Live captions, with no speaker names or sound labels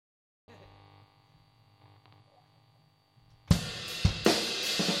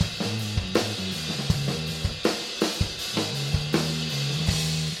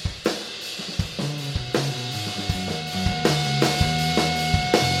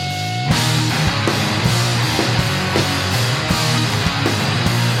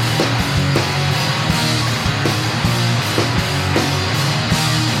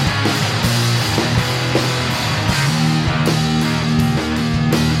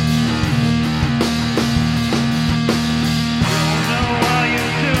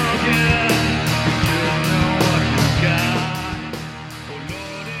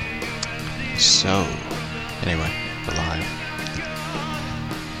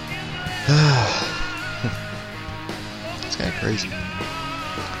It's kind of crazy.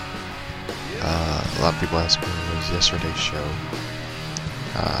 A lot of people ask me what was yesterday's show.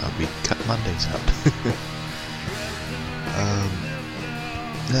 We cut Mondays out.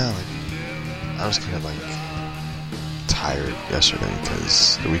 No, I was kind of tired yesterday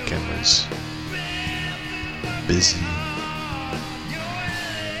because the weekend was busy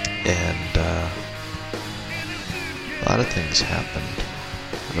and a lot of things happened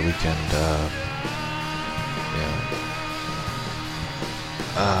on the weekend.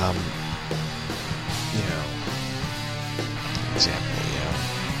 Example,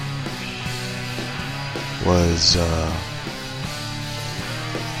 was,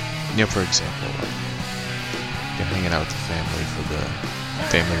 for example, hanging out with the family for the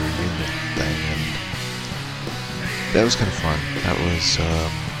family reunion thing, and that was kind of fun. That was,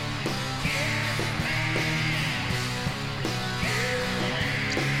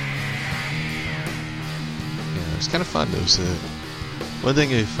 it was kind of fun. It was, one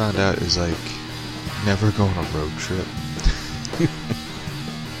thing I found out is, never go on a road trip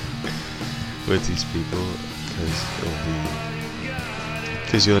with these people,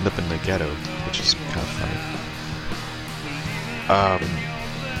 because you'll end up in the ghetto, which is kind of funny.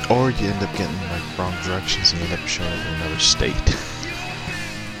 Or you end up getting wrong directions and you end up showing up in another state.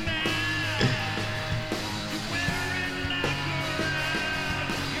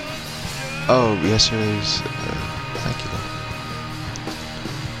 Oh, yesterday's, thank you though.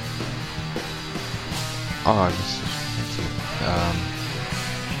 Oh, thank you.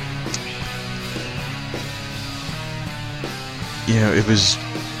 It was,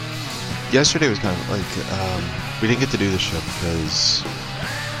 yesterday was kind of we didn't get to do the show because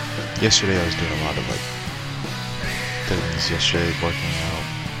yesterday I was doing a lot of things yesterday, working out,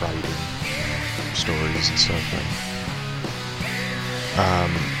 writing, stories and stuff,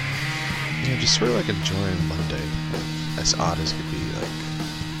 and just sort of enjoying Monday, as odd as could be.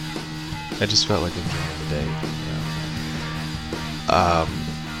 I just felt like enjoying the day.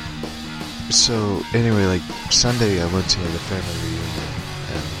 So anyway, Sunday I went to the family reunion,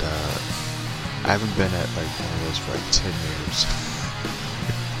 and I haven't been at one of those for 10 years.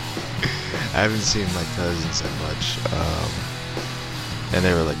 I haven't seen my cousins that much, and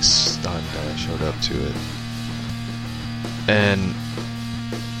they were stunned that I showed up to it. And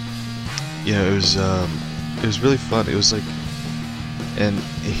it was really fun. It was and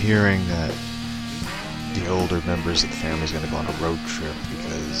hearing that the older members of the family is going to go on a road trip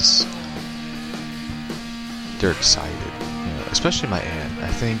because they're excited, especially my aunt. I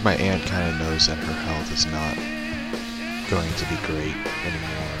think my aunt kind of knows that her health is not going to be great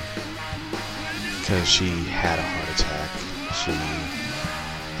anymore because she had a heart attack. She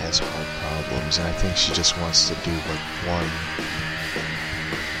has heart problems, and I think she just wants to do one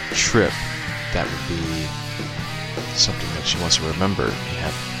trip that would be something that she wants to remember and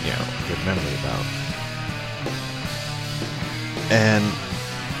have a good memory about. And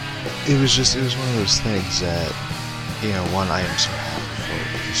it was one of those things that one, I am so happy for her,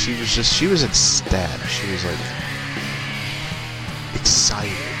 because she was ecstatic. She was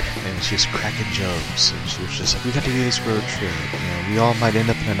excited, and she was cracking jokes, and she was just we got to do this road trip, we all might end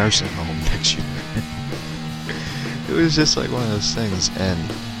up in a nursing home next year. It was just one of those things.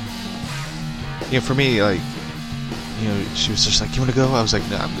 And for me, she was just you want to go? I was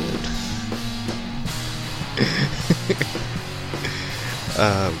no, I'm good.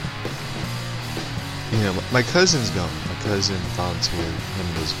 My cousin's going. My cousin volunteered, him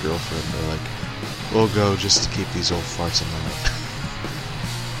and his girlfriend. They're we'll go just to keep these old farts in mind.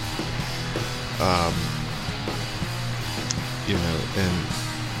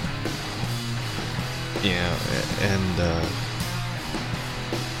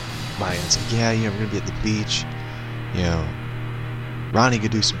 My aunt's we're gonna be at the beach. Ronnie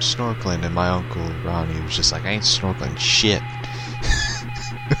could do some snorkeling, and my uncle Ronnie was just I ain't snorkeling shit.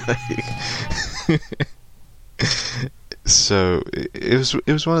 So it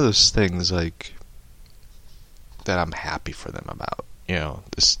was one of those things that I'm happy for them about,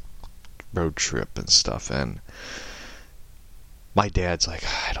 this road trip and stuff. And my dad's I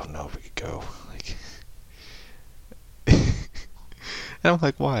don't know if we could go. And I'm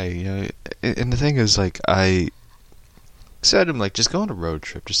why? And the thing is, I said to him, just go on a road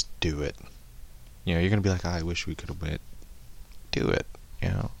trip, just do it. You're gonna be I wish we could have went. Do it.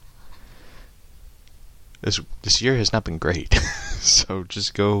 This year has not been great, so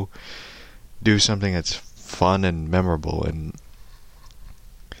just go do something that's fun and memorable, and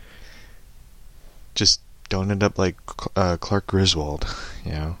just don't end up like Clark Griswold,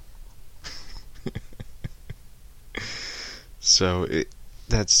 So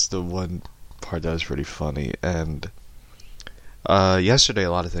that's the one part that was pretty funny. And yesterday,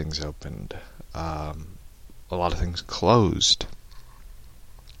 a lot of things opened. A lot of things closed.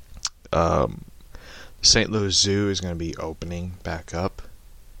 St. Louis Zoo is going to be opening back up.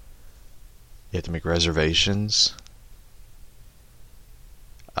 You have to make reservations.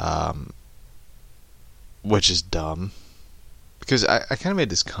 Which is dumb. Because I kind of made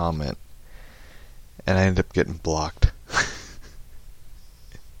this comment, and I ended up getting blocked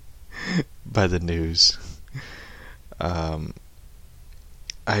by the news. I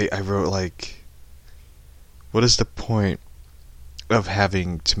wrote, like, what is the point of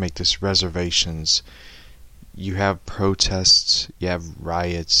having to make this reservations? You have protests, you have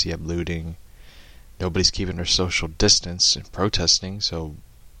riots, you have looting. Nobody's keeping their social distance and protesting, so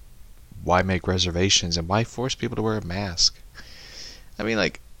why make reservations and why force people to wear a mask? I mean,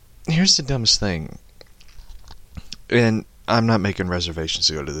 like, here's the dumbest thing. And I'm not making reservations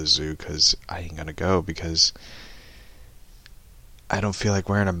to go to the zoo because I ain't gonna go because I don't feel like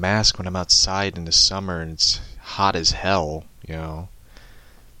wearing a mask when I'm outside in the summer and it's hot as hell, you know.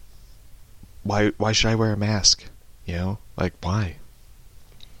 Why should I wear a mask? You know? Like, why?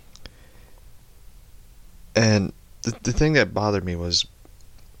 And the thing that bothered me was,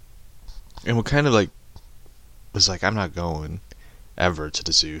 and what kind of like was like, I'm not going ever to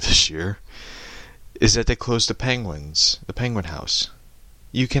the zoo this year, is that they closed the penguin house.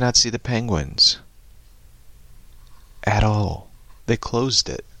 You cannot see the penguins at all. They closed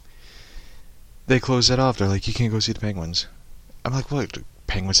it. They closed it off. They're like, you can't go see the penguins. I'm like, what? Do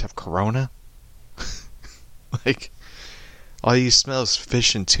penguins have corona? Like, all you smell is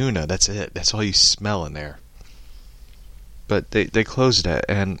fish and tuna. That's it. That's all you smell in there. But they closed it,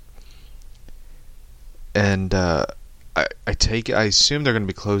 and I assume they're going to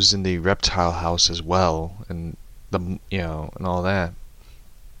be closed in the reptile house as well, and and all that.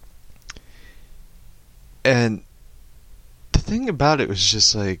 And the thing about it was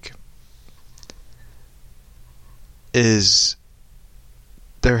just like, is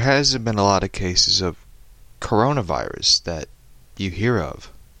there hasn't been a lot of cases of coronavirus that you hear of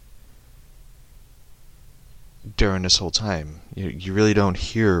during this whole time. You really don't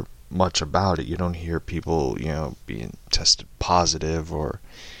hear much about it. You don't hear people, being tested positive or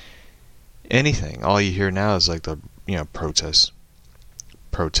anything. All you hear now is like the, protest,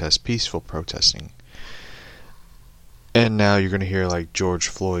 peaceful protesting. And now you're going to hear like George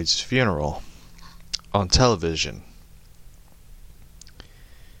Floyd's funeral on television.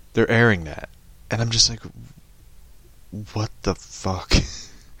 They're airing that. And I'm just like, what the fuck?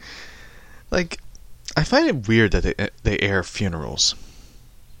 Like, I find it weird that they air funerals.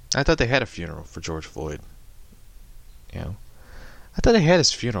 I thought they had a funeral for George Floyd. I thought they had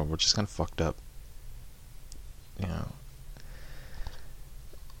his funeral, which is kind of fucked up.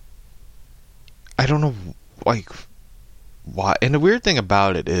 I don't know, like, why. And the weird thing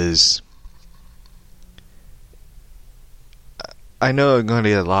about it is, I know I'm going to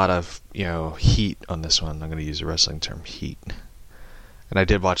get a lot of, heat on this one. I'm going to use the wrestling term, heat. And I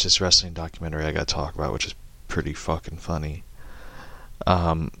did watch this wrestling documentary I got to talk about, which is pretty fucking funny.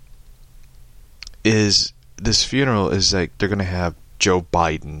 Is this funeral is like they're going to have Joe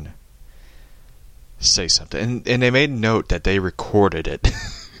Biden say something. And they made note that they recorded it.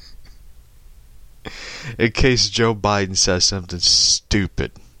 In case Joe Biden says something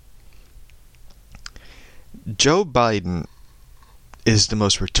stupid. Joe Biden is the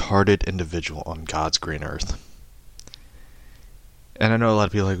most retarded individual on God's green earth. And I know a lot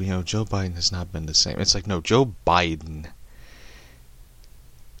of people are like, Joe Biden has not been the same. It's like, no, Joe Biden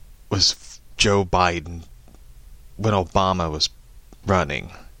was Joe Biden when Obama was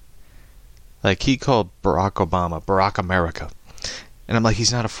running. Like, he called Barack Obama Barack America. And I'm like,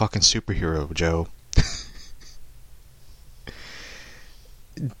 he's not a fucking superhero, Joe.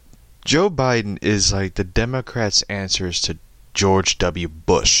 Joe Biden is like the Democrats' answers to George W.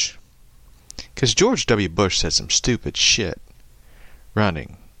 Bush. Because George W. Bush said some stupid shit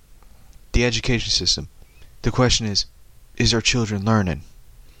running. The education system. The question is our children learning?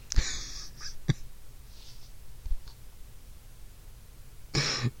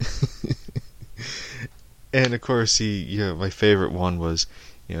 And of course, my favorite one was,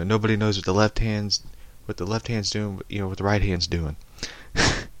 nobody knows what the left hand's doing, what the right hand's doing.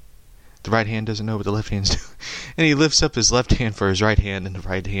 The right hand doesn't know what the left hand's doing. And he lifts up his left hand for his right hand and the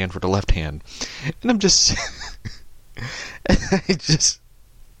right hand for the left hand. And I'm just...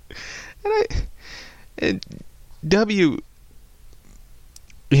 W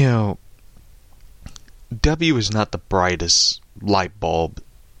is not the brightest light bulb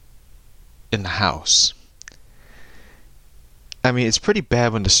in the house. I mean, it's pretty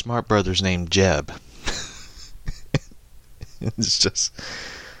bad when the Smart Brothers named Jeb. It's just...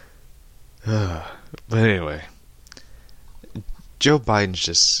 but anyway. Joe Biden's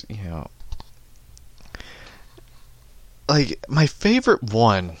just, like, my favorite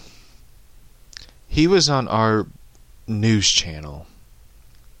one, he was on our news channel.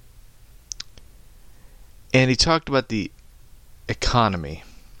 And he talked about the economy.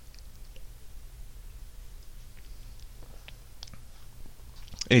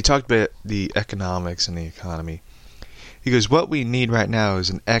 And he talked about the economics and the economy. He goes, what we need right now is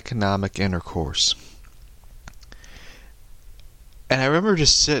an economic intercourse. And I remember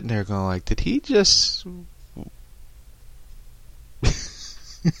just sitting there going like, did he just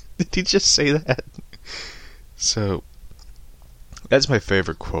say that? So, that's my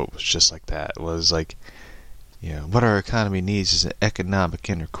favorite quote, was just like that. It was like, what our economy needs is an economic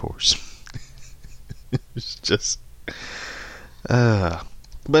intercourse. It's just...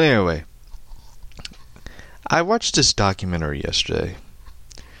 But anyway, I watched this documentary yesterday.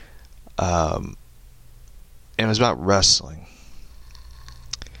 And it was about wrestling.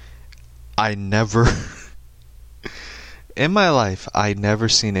 In my life, I never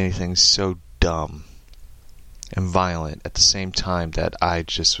seen anything so dumb and violent at the same time that I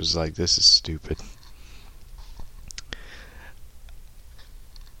just was like, this is stupid.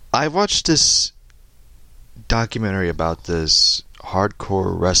 I watched this documentary about this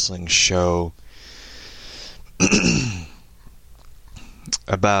hardcore wrestling show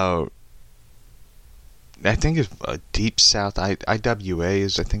about, I think it's Deep South, IWA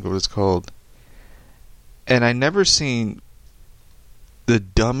is I think what it's called. And I never seen the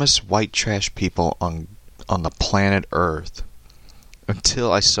dumbest white trash people on the planet Earth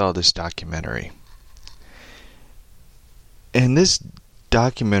until I saw this documentary. In this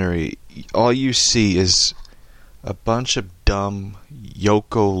documentary, all you see is a bunch of dumb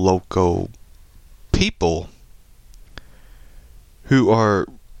Yoko Loco people who are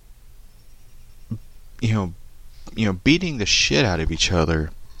beating the shit out of each other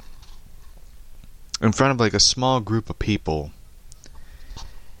in front of like a small group of people.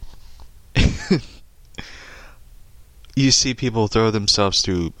 You see people throw themselves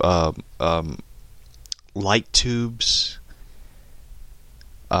through light tubes,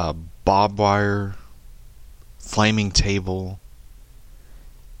 barbed wire, flaming table.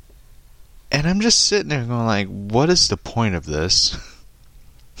 And I'm just sitting there going like, what is the point of this?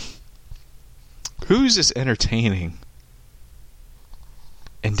 Who's this entertaining?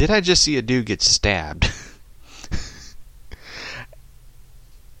 And did I just see a dude get stabbed?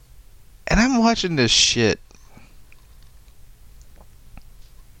 And I'm watching this shit.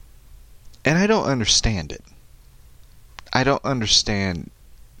 And I don't understand it. I don't understand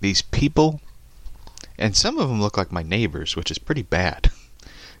these people. And some of them look like my neighbors, which is pretty bad.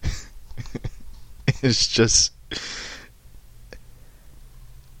 It's just...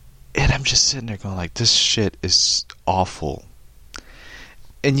 And I'm just sitting there going like, this shit is awful.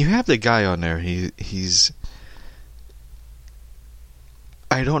 And you have the guy on there, he's...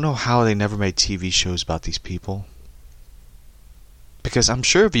 I don't know how they never made TV shows about these people. Because I'm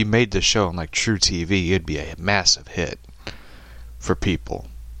sure if you made this show on like True TV, it'd be a massive hit for people.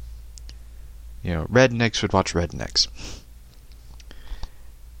 Rednecks would watch Rednecks.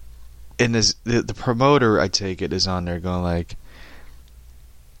 And the promoter, I take it, is on there going like,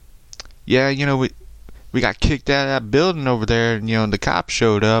 yeah, we got kicked out of that building over there, and the cops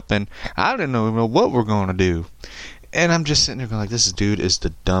showed up, and I didn't know what we're going to do. And I'm just sitting there going like, this dude is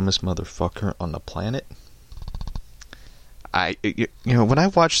the dumbest motherfucker on the planet. When I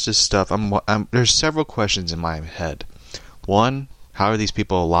watch this stuff, there's several questions in my head. One, how are these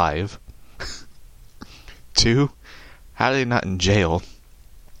people alive? Two, how are they not in jail?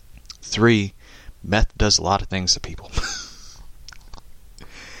 Three, meth does a lot of things to people.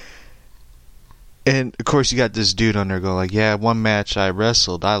 And of course you got this dude on there going like, yeah, one match I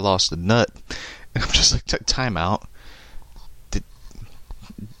wrestled, I lost a nut. And I'm just like, time out.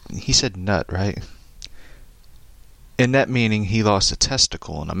 He said nut, right? And that meaning he lost a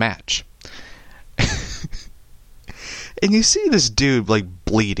testicle in a match. And you see this dude like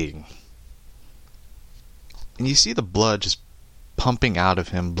bleeding. And you see the blood just pumping out of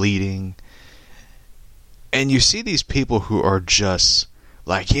him, bleeding. And you see these people who are just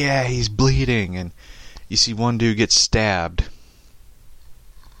like, yeah, he's bleeding. And you see one dude get stabbed.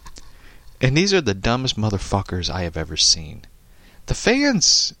 And these are the dumbest motherfuckers I have ever seen. The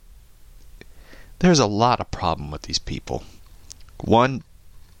fans, there's a lot of problem with these people. One,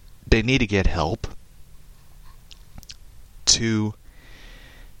 they need to get help. Two,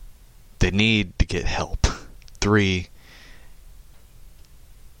 they need to get help. Three,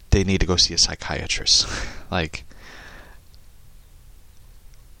 they need to go see a psychiatrist. Like,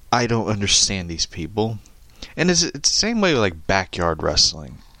 I don't understand these people. And it's the same way with, like, backyard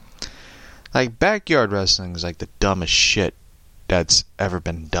wrestling. Like, backyard wrestling is, like, the dumbest shit that's ever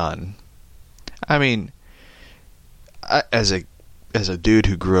been done. I mean, as a dude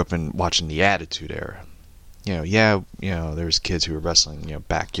who grew up in watching the Attitude Era, there's kids who were wrestling,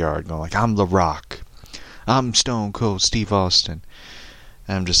 backyard, going like, I'm The Rock, I'm Stone Cold Steve Austin.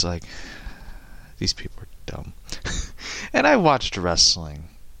 And I'm just like, these people are dumb. And I watched wrestling.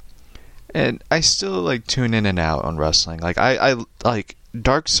 And I still, like, tune in and out on wrestling. Like, I like,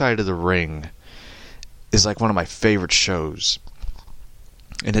 Dark Side of the Ring is, like, one of my favorite shows.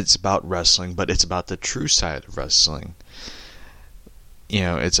 And it's about wrestling, but it's about the true side of wrestling.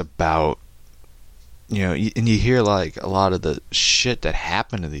 It's about, and you hear, like, a lot of the shit that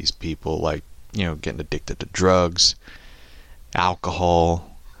happened to these people, like, getting addicted to drugs,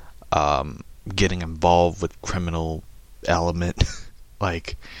 alcohol, getting involved with criminal element,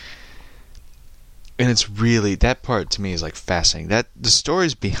 like, and it's really, that part to me is, like, fascinating. That the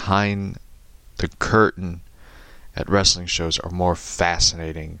stories behind the curtain at wrestling shows are more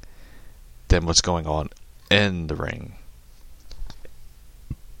fascinating than what's going on in the ring.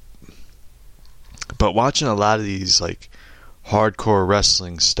 But watching a lot of these, like, hardcore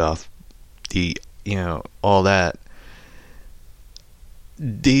wrestling stuff, all that,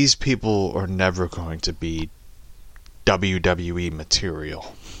 these people are never going to be WWE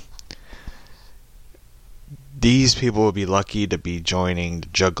material. These people will be lucky to be joining the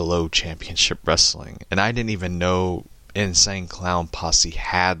Juggalo Championship Wrestling. And I didn't even know Insane Clown Posse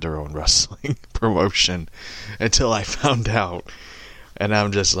had their own wrestling promotion until I found out. And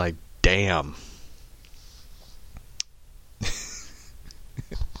I'm just like, damn.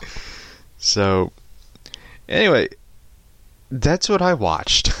 So, anyway, that's what I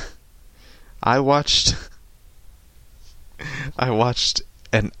watched. I watched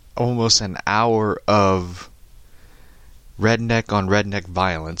almost an hour of redneck on redneck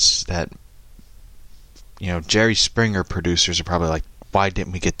violence that, Jerry Springer producers are probably like, why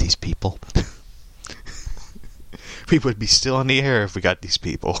didn't we get these people? We would be still on the air if we got these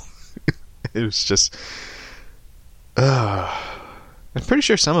people. It was just, I'm pretty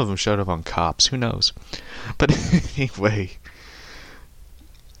sure some of them showed up on Cops. Who knows? But anyway,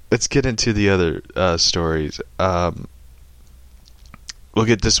 let's get into the other stories. We'll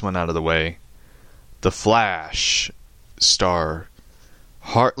get this one out of the way. The Flash star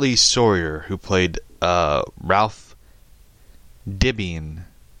Hartley Sawyer, who played Ralph Dibbian,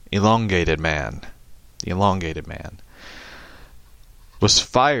 the Elongated Man, was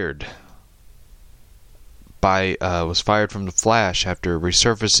fired from The Flash after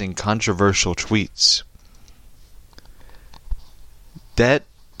resurfacing controversial tweets. That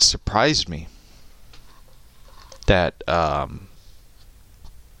surprised me. That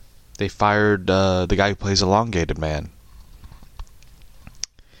they fired the guy who plays Elongated Man.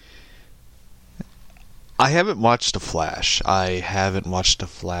 I haven't watched The Flash. I haven't watched The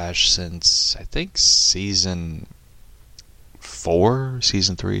Flash since, I think, season 4,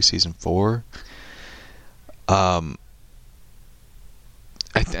 season 3, season 4. I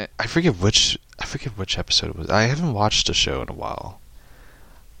forget which episode it was. I haven't watched the show in a while.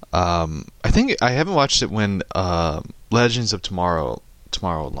 I think I haven't watched it when Legends of Tomorrow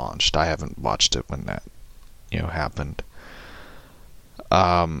launched. I haven't watched it when that happened.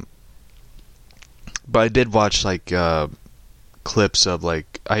 But I did watch like clips of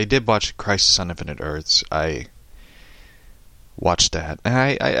I did watch Crisis on Infinite Earths. I watched that, and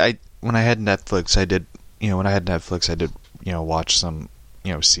I when I had Netflix, I did watch some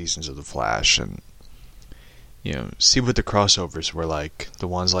seasons of The Flash and see what the crossovers were like. The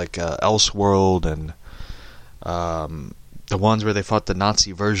ones like Elseworld and the ones where they fought the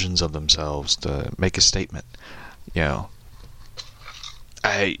Nazi versions of themselves to make a statement.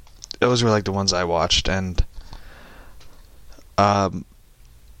 Those were like the ones I watched, and when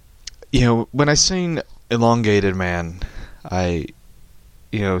I seen Elongated Man, I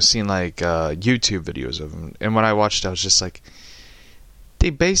seen like YouTube videos of him, and when I watched, I was just like,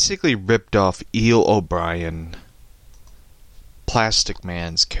 they basically ripped off Eel O'Brien, Plastic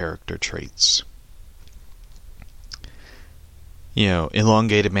Man's character traits.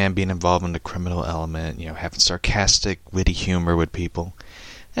 Elongated Man being involved in the criminal element, having sarcastic, witty humor with people.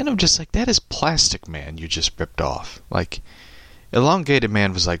 And I'm just like, that is Plastic Man you just ripped off. Like, Elongated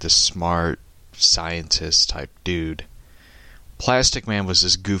Man was like the smart scientist type dude. Plastic Man was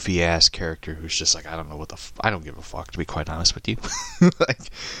this goofy ass character who's just like, I don't know what I don't give a fuck, to be quite honest with you. Like,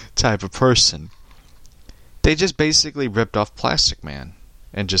 type of person. They just basically ripped off Plastic Man.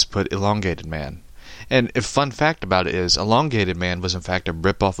 and just put Elongated Man. And a fun fact about it is, Elongated Man was in fact a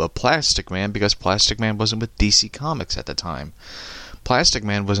ripoff of Plastic Man, because Plastic Man wasn't with DC Comics at the time. Plastic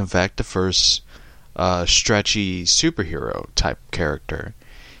Man was in fact the first stretchy superhero type character.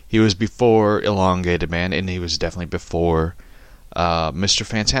 He was before Elongated Man, and he was definitely before Mr.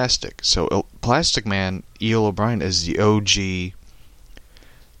 Fantastic. So Plastic Man, E.L. O'Brien, is the OG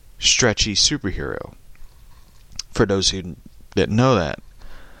stretchy superhero, for those who didn't know that.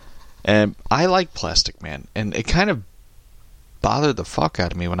 And I like Plastic Man, and it kind of bothered the fuck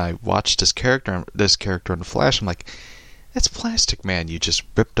out of me when I watched this character in The Flash. I'm like, that's Plastic Man you just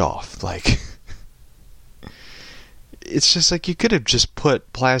ripped off. Like, it's just like, you could have just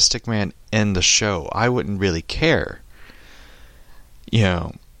put Plastic Man in the show. I wouldn't really care. You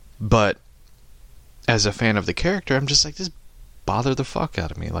know, but as a fan of the character, I'm just like, this bothered the fuck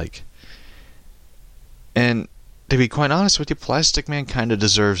out of me. Like, and to be quite honest with you, Plastic Man kind of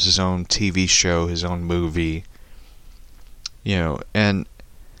deserves his own TV show, his own movie. You know, and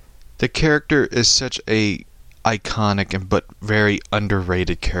the character is such a iconic and but very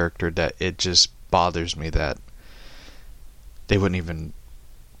underrated character that it just bothers me that they wouldn't even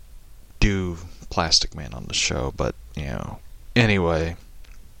do Plastic Man on the show. But, you know, anyway,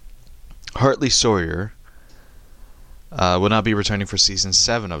 Hartley Sawyer will not be returning for season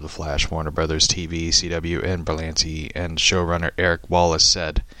 7 of The Flash. Warner Brothers TV, CW, and Berlanti and showrunner Eric Wallace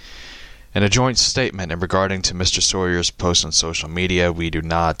said in a joint statement, and regarding to Mr. Sawyer's post on social media, we do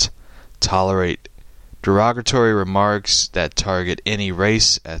not tolerate derogatory remarks that target any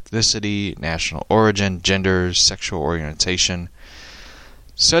race, ethnicity, national origin, gender, sexual orientation.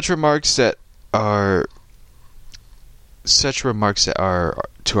 Such remarks that are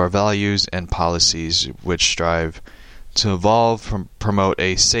to our values and policies, which strive to evolve, promote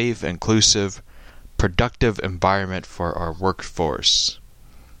a safe, inclusive, productive environment for our workforce.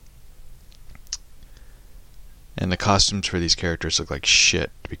 And the costumes for these characters look like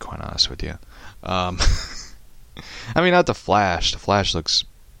shit, to be quite honest with you. I mean, not the Flash. The Flash looks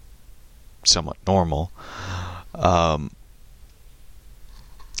somewhat normal. I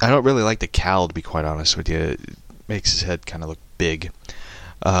don't really like the cowl, to be quite honest with you. It makes his head kind of look big.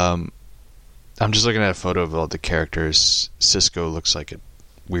 I'm just looking at a photo of all the characters. Cisco looks like a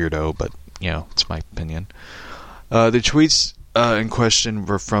weirdo, but, you know, it's my opinion. The tweets in question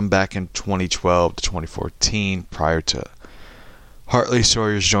were from back in 2012 to 2014, prior to Hartley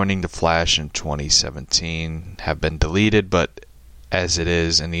Sawyer's joining The Flash in 2017, have been deleted, but as it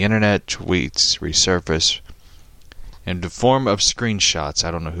is in the internet, tweets resurface in the form of screenshots.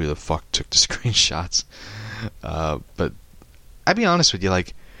 I don't know who the fuck took the screenshots, but I'd be honest with you,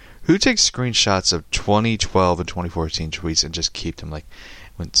 like, who takes screenshots of 2012 and 2014 tweets and just keep them, like,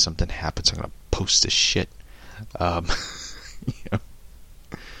 when something happens, I'm gonna post this shit. You know.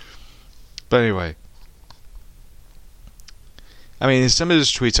 But anyway, I mean, some of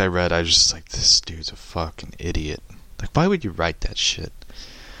his tweets I read, I was just like, this dude's a fucking idiot. Like, why would you write that shit?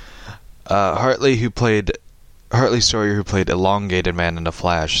 Hartley Sawyer, who played Elongated Man in The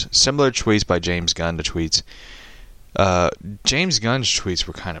Flash. Similar tweets by James Gunn to tweets. James Gunn's tweets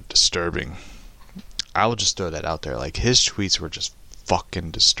were kind of disturbing. I will just throw that out there. Like, his tweets were just fucking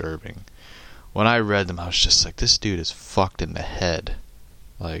disturbing. When I read them, I was just like, this dude is fucked in the head.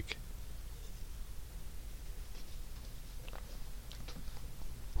 Like,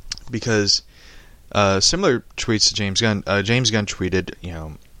 because similar tweets to James Gunn. James Gunn tweeted, you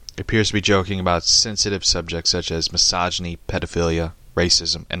know, appears to be joking about sensitive subjects such as misogyny, pedophilia,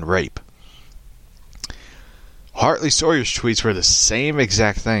 racism, and rape. Hartley Sawyer's tweets were the same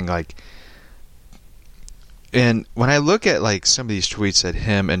exact thing. Like, and when I look at, like, some of these tweets that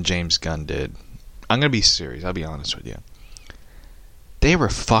him and James Gunn did, I'm gonna be serious. I'll be honest with you. They were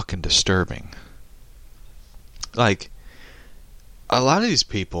fucking disturbing. Like, a lot of these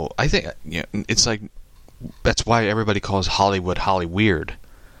people, I think, you know, it's like, that's why everybody calls Hollywood Hollyweird.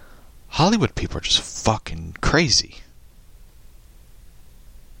 Hollywood people are just fucking crazy.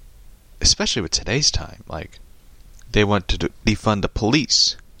 Especially with today's time. Like, they want to defund the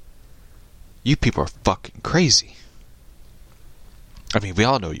police. You people are fucking crazy. I mean, we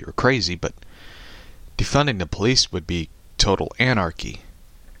all know you're crazy, but defunding the police would be total anarchy.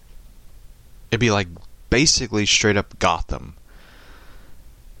 It'd be like basically straight up Gotham.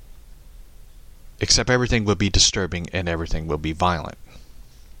 Except everything would be disturbing and everything will be violent.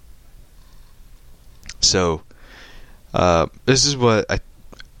 So, this is what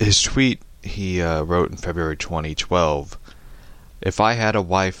his tweet he wrote in February 2012. If I had a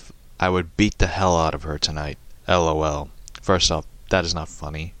wife, I would beat the hell out of her tonight. LOL. First off, that is not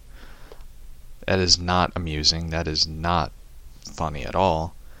funny. That is not amusing. That is not funny at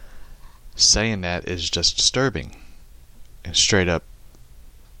all. Saying that is just disturbing and straight up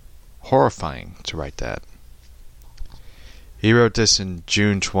horrifying to write that. He wrote this in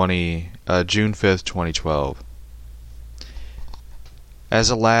June 5th, 2012. As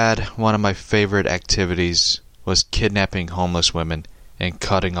a lad, one of my favorite activities was kidnapping homeless women and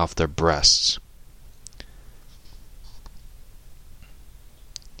cutting off their breasts.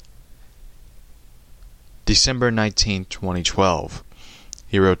 December 19th, 2012.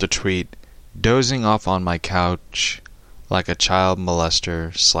 He wrote the tweet, dozing off on my couch like a child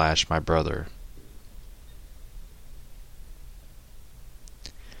molester / my brother.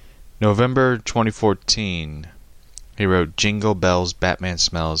 November 2014. He wrote, Jingle bells, Batman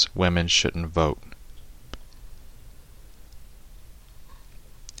smells, women shouldn't vote.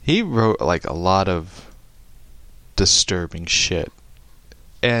 He wrote like a lot of disturbing shit.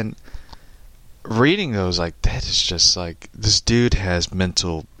 And reading those, like, that is just like, this dude has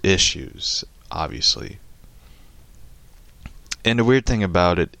mental issues, obviously. And the weird thing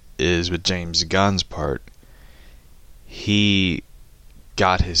about it is with James Gunn's part, he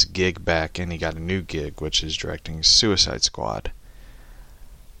got his gig back and he got a new gig, which is directing Suicide Squad.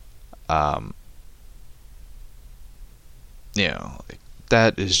 You know,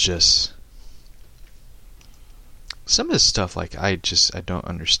 that is just some of this stuff, like, I don't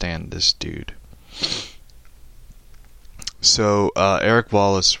understand this dude. So Eric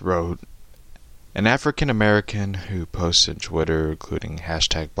Wallace wrote, an African American who posted Twitter including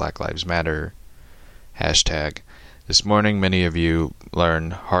hashtag Black Lives Matter, hashtag, this morning many of you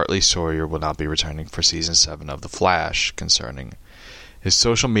learned Hartley Sawyer will not be returning for season 7 of The Flash concerning his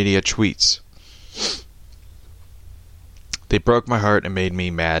social media tweets. They broke my heart and made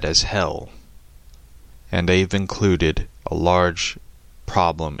me mad as hell. And they've included a large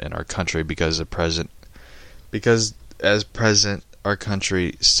problem in our country because as present our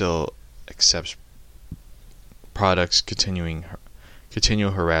country still accepts products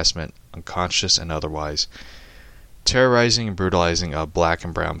continual harassment, unconscious and otherwise, terrorizing and brutalizing of black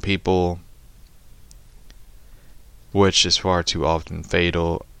and brown people, which is far too often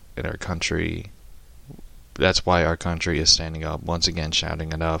fatal in our country. That's why our country is standing up once again,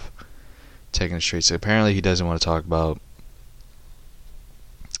 shouting enough, taking the streets. Apparently he doesn't want to talk about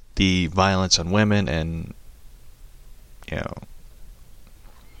the violence on women and, you know,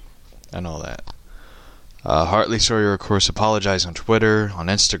 and all that. Hartley Sawyer, of course, apologized on Twitter, on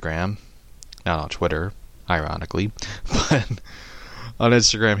Instagram, not on Twitter, ironically, but on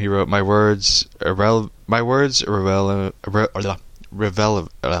Instagram he wrote, my words irrelevant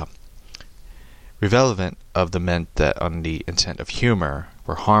of the meant that on the intent of humor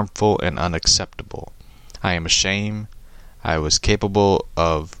were harmful and unacceptable. I am ashamed. I was capable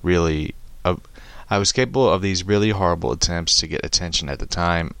of these really horrible attempts to get attention at the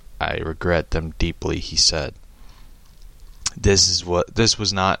time. I regret them deeply, he said. This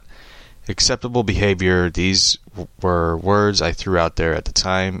was not acceptable behavior. These were words I threw out there at the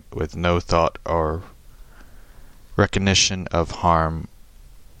time with no thought or recognition of the harm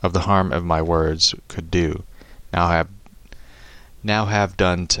of my words could do. Now have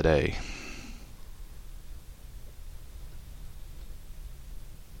done today.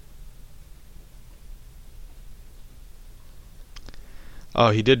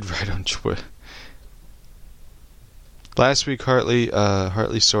 Oh, he did write on Twitter. Last week, Hartley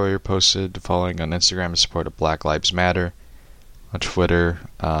Sawyer posted the following on Instagram in support of Black Lives Matter. On Twitter,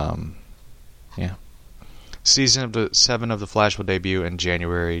 yeah. Season 7 of The Flash will debut in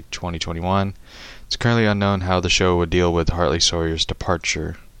January 2021. It's currently unknown how the show would deal with Hartley Sawyer's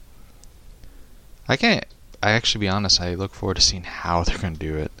departure. I actually, be honest, I look forward to seeing how they're going to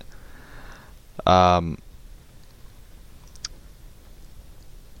do it.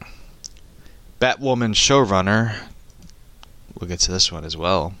 Batwoman showrunner, we'll get to this one as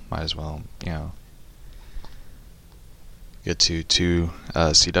well. Might as well, get to two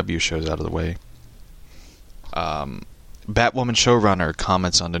CW shows out of the way. Batwoman showrunner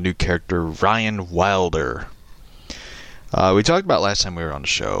comments on the new character Ryan Wilder. We talked about last time we were on the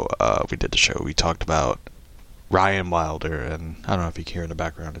show. We did the show. We talked about Ryan Wilder, and I don't know if you can hear in the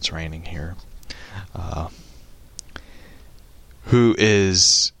background. It's raining here. Who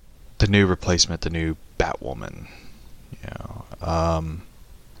is the new replacement, the new Batwoman?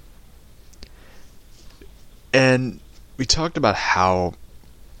 And we talked about how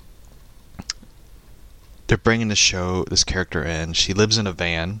they're bringing this character in. She lives in a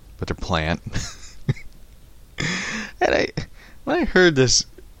van with her plant. And when I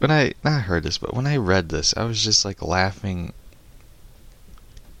read this, I was just like laughing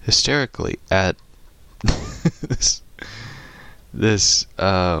hysterically at this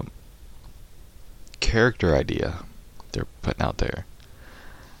character idea they're putting out there.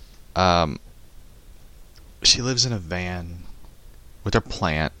 She lives in a van with her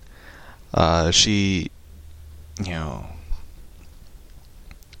plant. She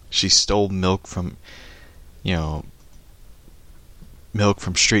stole milk from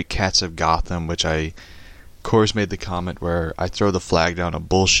street cats of Gotham, which I, of course, made the comment where I throw the flag down on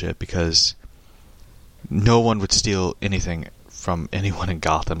bullshit, because no one would steal anything from anyone in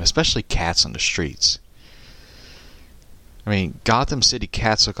Gotham, especially cats on the streets. I mean, Gotham City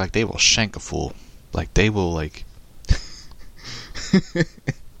cats look like they will shank a fool. Like, they will, like...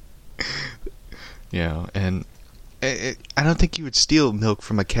 and I don't think you would steal milk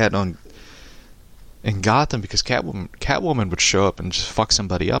from a cat in Gotham, because Catwoman would show up and just fuck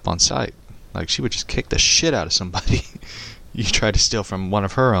somebody up on sight. Like, she would just kick the shit out of somebody you try to steal from one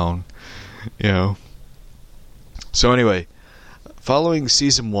of her own, So anyway, following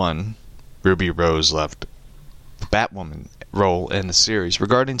season 1, Ruby Rose left the Batwoman role in the series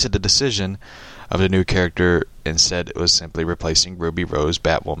regarding to the decision of the new character, and said it was simply replacing Ruby Rose,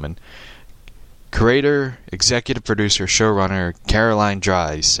 Batwoman. Creator, executive producer, showrunner Caroline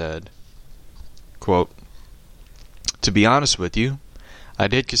Dries said, quote, "To be honest with you, I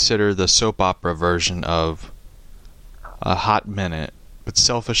did consider the soap opera version of A Hot Minute, but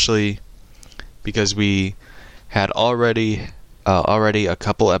selfishly, because we had already a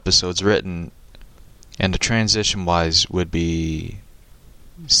couple episodes written, and the transition-wise would be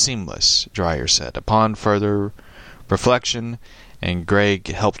seamless," Dreyer said. "Upon further reflection, and Greg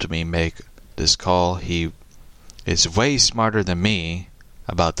helped me make this call. He is way smarter than me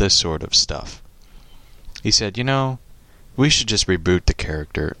about this sort of stuff. He said, we should just reboot the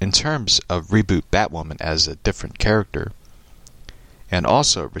character in terms of reboot Batwoman as a different character, and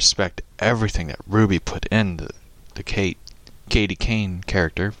also respect everything that Ruby put in the Kate Kane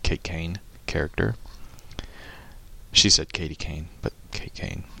character. She said Katie Kane, but Kate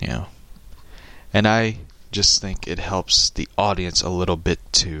Kane, And I just think it helps the audience a little bit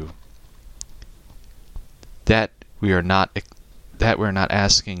too. That we're not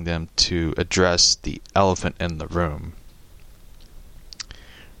asking them to address the elephant in the room.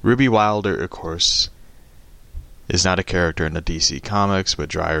 Ruby Wilder, of course, is not a character in the DC Comics, but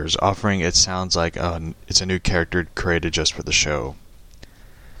Dreyer's offering it sounds like it's a new character created just for the show.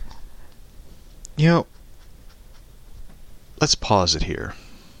 Let's pause it here.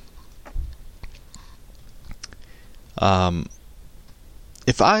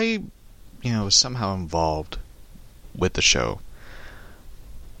 If I, was somehow involved with the show,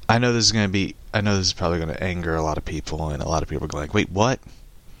 I know this is probably going to anger a lot of people, and a lot of people are going like, wait, what?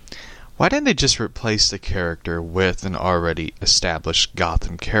 Why didn't they just replace the character with an already established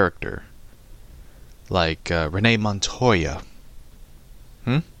Gotham character? Like Renee Montoya.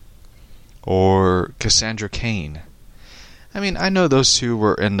 Or Cassandra Cain. I mean, I know those two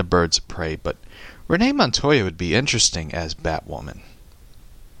were in the Birds of Prey, but Renee Montoya would be interesting as Batwoman.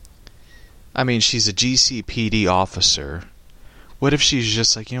 I mean, she's a GCPD officer. What if she's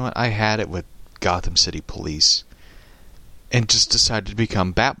just like, I had it with Gotham City Police, and just decided to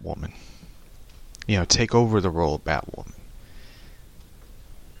become Batwoman? Take over the role of Batwoman.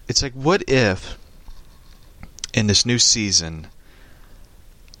 It's like, what if, in this new season,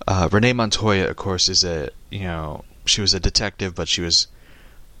 Renee Montoya, of course, is she was a detective, but she was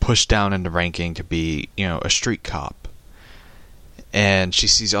pushed down in the ranking to be, a street cop. And she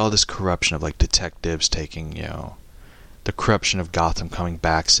sees all this corruption of, like, detectives taking, the corruption of Gotham coming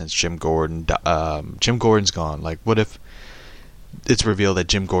back since Jim Gordon's gone. Like, what if it's revealed that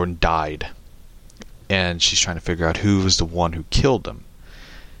Jim Gordon died, and she's trying to figure out who was the one who killed him?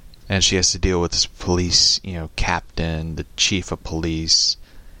 And she has to deal with this police, captain, the chief of police.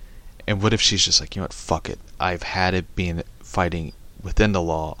 And what if she's just like, fuck it. I've had it being fighting within the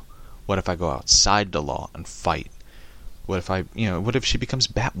law. What if I go outside the law and fight? What if she becomes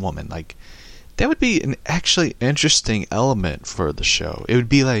Batwoman? Like, that would be an actually interesting element for the show. It would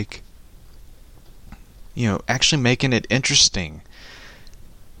be like, actually making it interesting.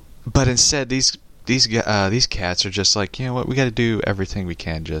 But instead, these cats are just like, we got to do everything we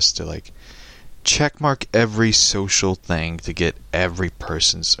can just to, like, checkmark every social thing to get every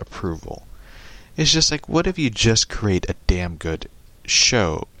person's approval. It's just like, what if you just create a damn good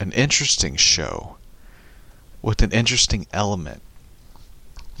show, an interesting show, with an interesting element?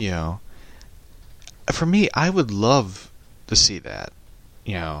 For me, I would love to see that.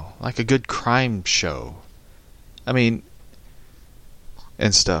 Like a good crime show. I mean,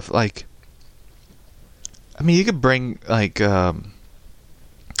 and stuff. Like, you could bring, like,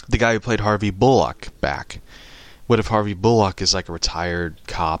 the guy who played Harvey Bullock back What if Harvey Bullock is like a retired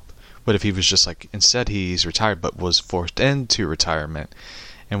cop? What if he was just like, instead he's retired but was forced into retirement?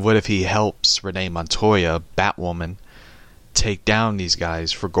 And what if he helps Renee Montoya, Batwoman, take down these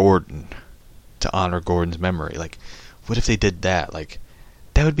guys for Gordon, to honor Gordon's memory? Like, what if they did that? Like,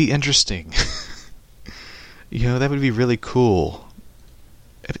 that would be interesting. You know, that would be really cool.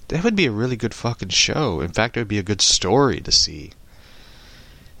 That would be a really good fucking show. In fact, it would be a good story to see.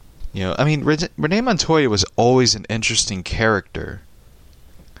 You know, I mean, Renee Montoya was always an interesting character.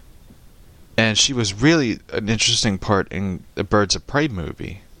 And she was really an interesting part in the Birds of Prey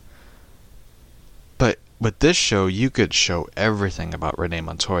movie. But with this show, you could show everything about Renee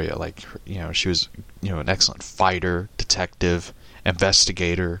Montoya. Like, you know, she was, you know, an excellent fighter, detective,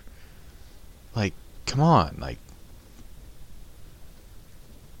 investigator. Like, come on, like,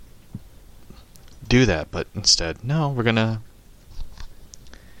 do that. But instead, no, we're gonna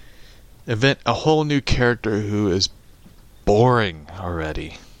invent a whole new character who is boring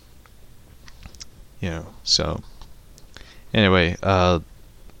already. You know, so anyway,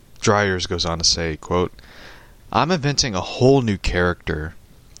 Dryers goes on to say, quote, "I'm inventing a whole new character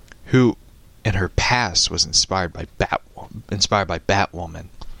who in her past was inspired by Batwoman.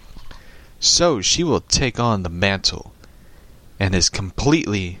 So she will take on the mantle and is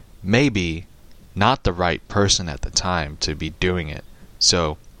completely, maybe, not the right person at the time to be doing it.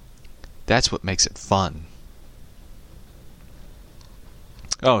 So that's what makes it fun."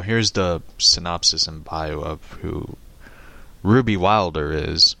 Oh, here's the synopsis and bio of who Ruby Wilder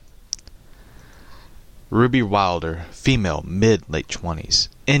is. Ruby Wilder, female, mid-late 20s,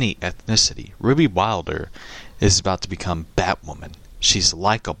 any ethnicity. Ruby Wilder is about to become Batwoman. She's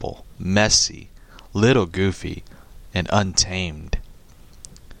likable, messy, little goofy, and untamed.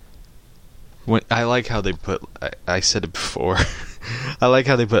 I like how they put, I said it before, I like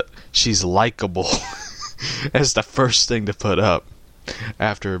how they put she's likable as the first thing to put up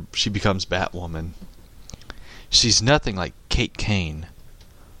after she becomes Batwoman. She's nothing like Kate Kane,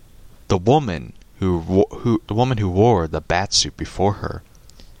 the woman who wore the batsuit before her,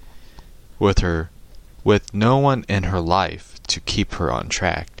 with no one in her life to keep her on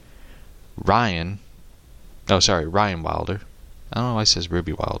track. Ryan Wilder. I don't know why it says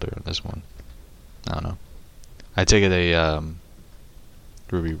Ruby Wilder in this one. I don't know. I take it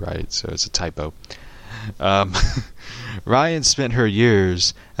Ruby Wright, so it's a typo. Ryan spent her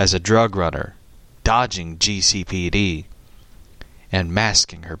years as a drug runner, dodging GCPD, and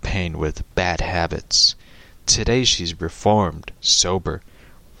masking her pain with bad habits. Today she's reformed, sober.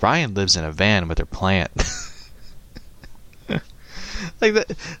 Ryan lives in a van with her plant. Like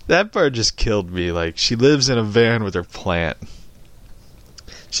that part just killed me. Like, she lives in a van with her plant.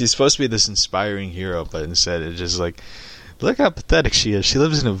 She's supposed to be this inspiring hero, but instead it's just like, look how pathetic she is. She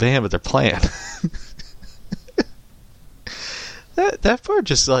lives in a van with her plant. That part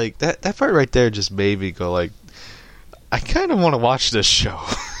just like that part right there just made me go like, I kind of want to watch this show.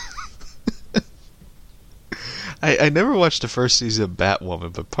 I never watched the first season of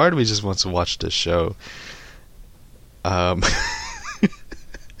Batwoman, but part of me just wants to watch this show.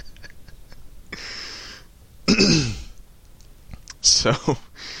 So,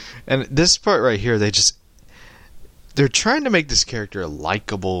 and this part right here, they're trying to make this character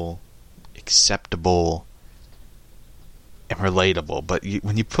likable, acceptable, and relatable. But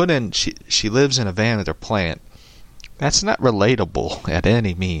when you put in she lives in a van with her plant, that's not relatable at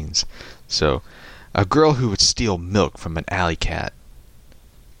any means. So, a girl who would steal milk from an alley cat,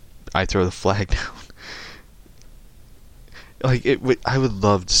 I throw the flag down. Like, I would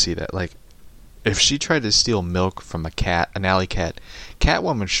love to see that. Like, if she tried to steal milk from an alley cat,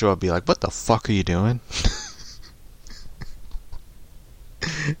 Catwoman would show up and be like, "What the fuck are you doing?"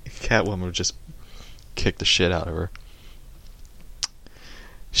 Catwoman would just kick the shit out of her.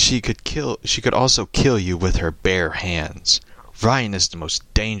 She could also kill you with her bare hands. Ryan is the most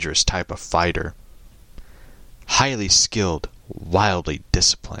dangerous type of fighter. Highly skilled, wildly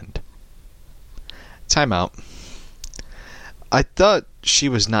disciplined. Time out. I thought she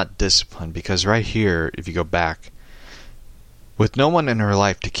was not disciplined because right here, if you go back, with no one in her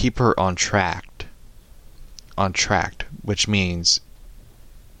life to keep her on track, which means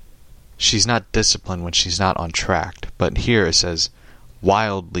she's not disciplined when she's not on track. But here it says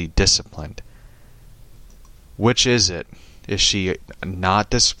wildly disciplined. Which is it? Is she not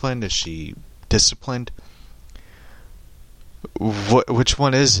disciplined? Is she disciplined? Which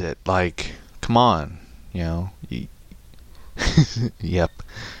one is it? Like, come on, you know. Yep.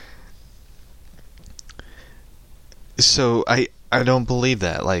 So I don't believe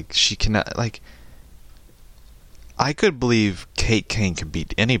that. Like, she cannot. Like, I could believe Kate Kane could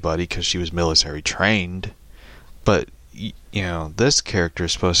beat anybody because she was military trained, But this character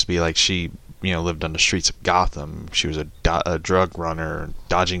is supposed to be like she lived on the streets of Gotham. She was a drug runner,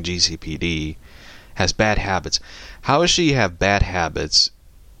 dodging GCPD, has bad habits. How does she have bad habits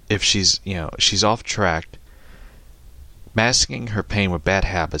if she's off track, masking her pain with bad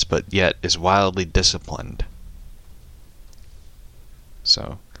habits, but yet is wildly disciplined?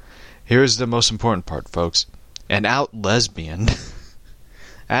 So, here's the most important part, folks. An out lesbian,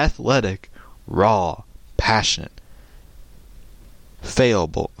 athletic, raw, passionate,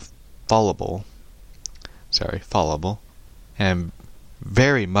 fallible, and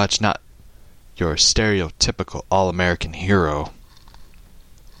very much not your stereotypical all-American hero.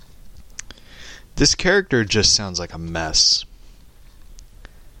 This character just sounds like a mess.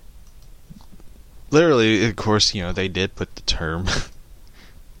 Literally, of course, they did put the term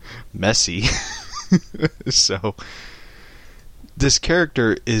messy. So, this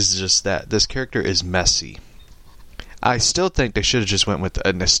character is just that. This character is messy. I still think they should have just went with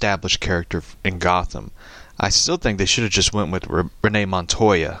an established character in Gotham. I still think they should have just went with Renee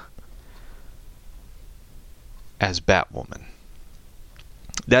Montoya as Batwoman.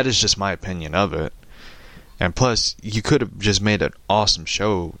 That is just my opinion of it. And plus, you could have just made an awesome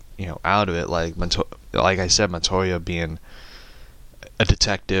show, out of it. Like I said, Montoya being a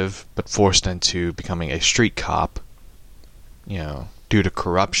detective, but forced into becoming a street cop, due to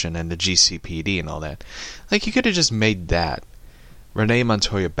corruption and the GCPD and all that. Like, you could have just made that Renee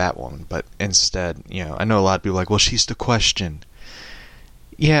Montoya Batwoman, but instead, I know a lot of people are like, well, she's the Question.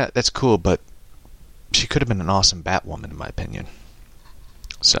 Yeah, that's cool, but she could have been an awesome Batwoman, in my opinion.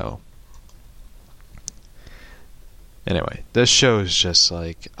 So, anyway, this show is just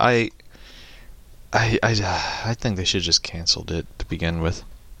like, I think they should have just canceled it to begin with.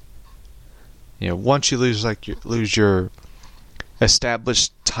 Once you lose your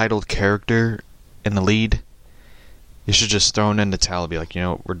established titled character in the lead, you should just throw in the towel and be like,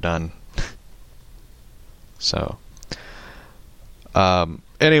 we're done. So,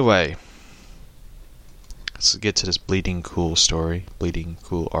 anyway, let's get to this Bleeding Cool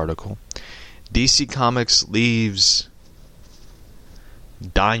article. DC Comics leaves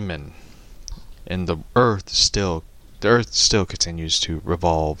Diamond, and the Earth still continues to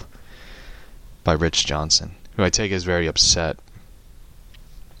revolve, by Rich Johnson, who I take is very upset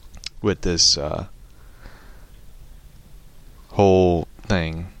with this whole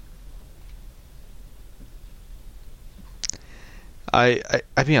thing. I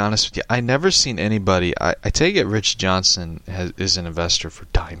be honest with you, I never seen anybody. I take it Rich Johnson is an investor for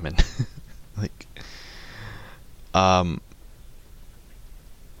Diamond.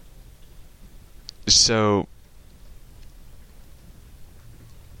 So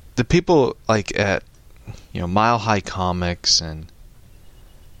the people at Mile High Comics and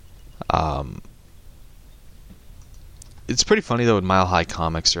it's pretty funny though with Mile High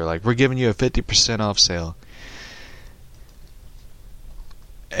Comics. They're like, we're giving you a 50% off sale.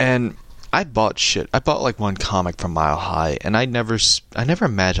 And I bought one comic from Mile High, and I never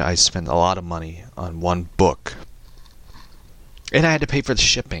imagined I'd spend a lot of money on one book. And I had to pay for the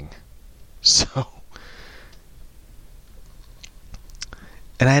shipping. So,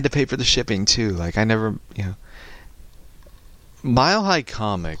 and I had to pay for the shipping too. I never, Mile High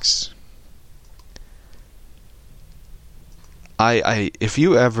Comics. If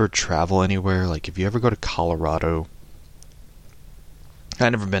you ever travel anywhere, if you ever go to Colorado,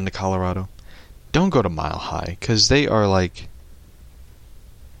 I've never been to Colorado, don't go to Mile High, because they are like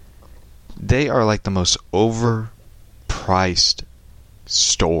the most overpriced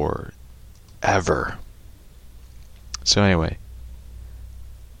store ever. So anyway,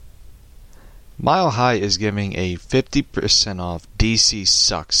 Mile High is giving a 50% off DC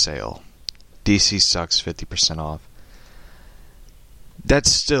Sucks sale. DC Sucks 50% off. That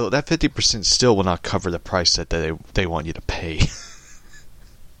 50% still will not cover the price that they want you to pay.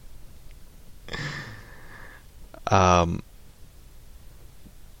 And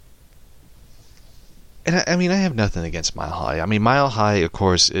I have nothing against Mile High. Mile High, of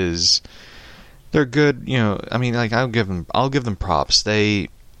course, they're good. I'll give them props.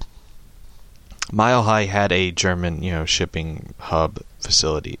 Mile High had a German, shipping hub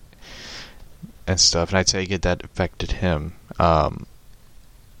facility and stuff, and I take it that affected him.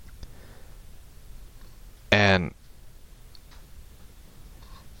 And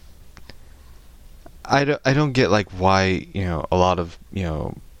I don't get why a lot of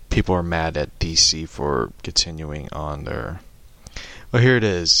people are mad at DC for continuing on their. Well, here it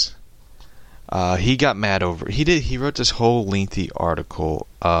is. He got mad over. He wrote this whole lengthy article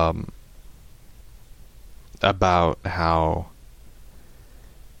about how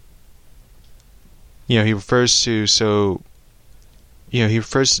he refers to he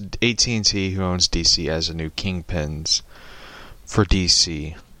refers to AT&T, who owns DC, as the new kingpins for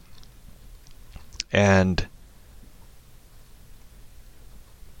DC. And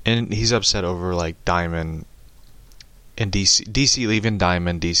he's upset over like Diamond and DC leaving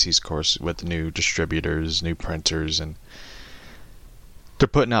Diamond, DC's course, with the new distributors, new printers, and they're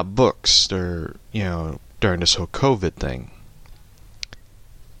putting out books. They're, during this whole COVID thing.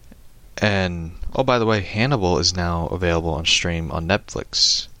 And, oh, by the way, Hannibal is now available on stream on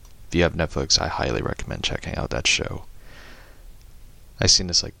Netflix. If you have Netflix, I highly recommend checking out that show. I seen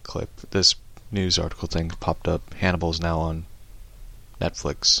this this news article thing popped up. Hannibal is now on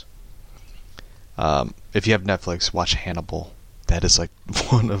Netflix. If you have Netflix, watch Hannibal. That is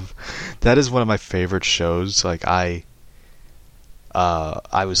one of my favorite shows. I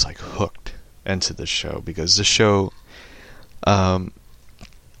was hooked into the show because the show,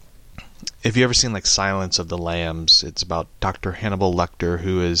 if you ever seen Silence of the Lambs, it's about Dr. Hannibal Lecter,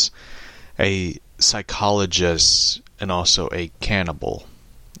 who is a psychologist and also a cannibal.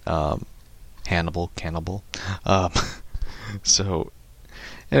 Cannibal. So,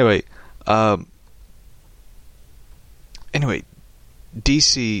 anyway,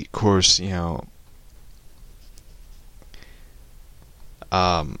 DC, of course,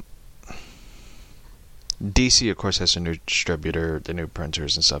 DC, of course, has a new distributor, the new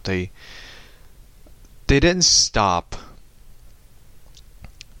printers and stuff. They didn't stop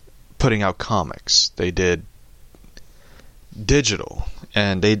putting out comics. They did digital,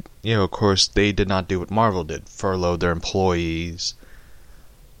 and they, of course, they did not do what Marvel did, furlough their employees.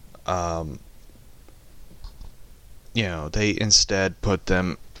 They instead put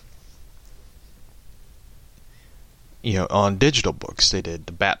them, on digital books. They did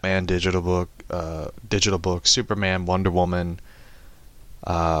the Batman digital book, Superman, Wonder Woman.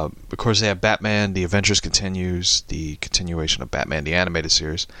 Of course, they have Batman, The Adventures Continues, the continuation of Batman, the animated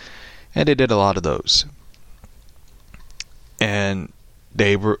series. And they did a lot of those. And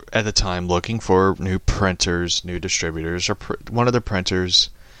they were, at the time, looking for new printers, new distributors, or one of the printers.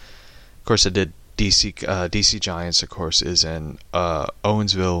 Of course, they did DC Giants, of course, is in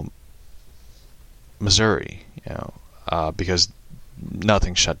Owensville, Missouri, because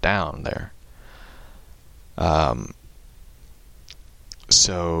nothing shut down there.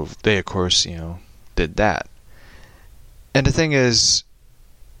 So they, of course, did that. And the thing is,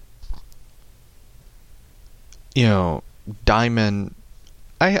 Diamond,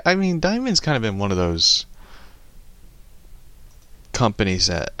 I mean, Diamond's kind of been one of those companies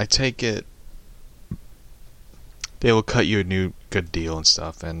that I take it, they will cut you a new good deal and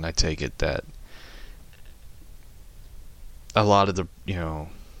stuff, and I take it that a lot of the,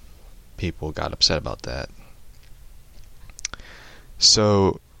 people got upset about that.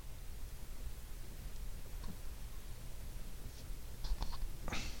 So,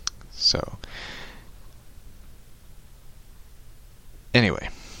 anyway,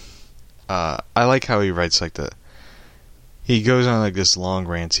 I like how he writes he goes on this long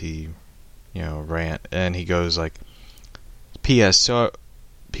ranty, rant, and he goes P.S.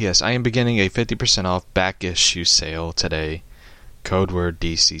 I am beginning a 50% off back issue sale today. Code word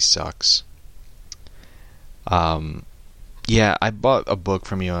DC sucks. Yeah, I bought a book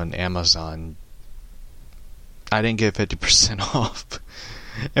from you on Amazon. I didn't get 50% off.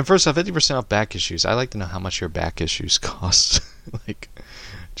 And first off, 50% off back issues. I like to know how much your back issues cost.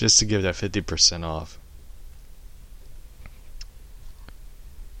 Just to give that 50% off.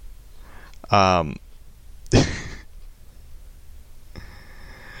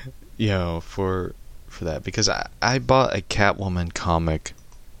 For that, because I bought a Catwoman comic,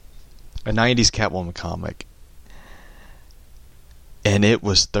 a 90s Catwoman comic, and it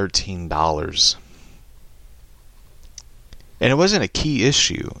was $13. And it wasn't a key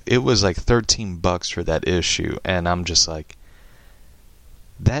issue. It was $13 for that issue, and I'm just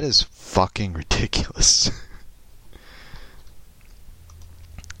that is fucking ridiculous.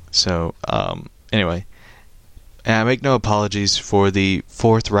 So, anyway, and I make no apologies for the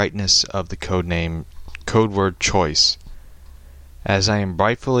forthrightness of the code word choice, as I am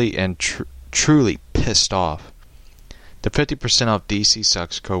rightfully and truly pissed off. The 50% off DC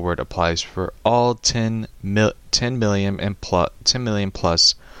sucks code word applies for all 10 million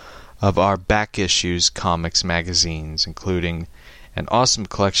plus of our back issues comics magazines, including an awesome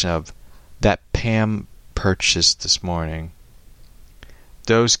collection of that Pam purchased this morning.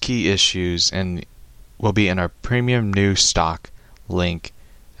 Those key issues will be in our premium new stock link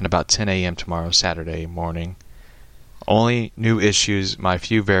at about 10 a.m. tomorrow, Saturday morning. Only new issues, my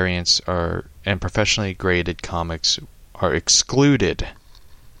few variants and professionally graded comics are excluded.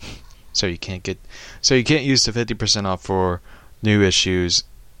 So you can't use the 50% off for new issues,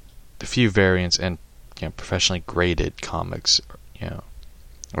 the few variants, and professionally graded comics,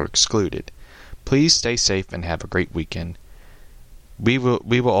 are excluded. Please stay safe and have a great weekend. We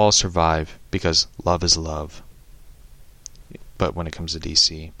will all survive because love is love. But when it comes to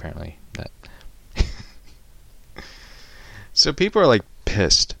DC, apparently that. So people are like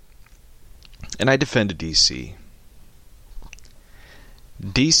pissed, and I defended DC.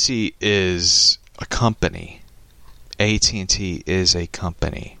 DC is a company. AT&T is a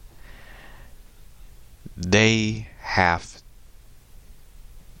company. They have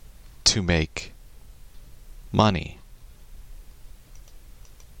to make money.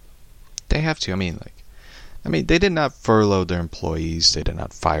 They have to. I mean, they did not furlough their employees. They did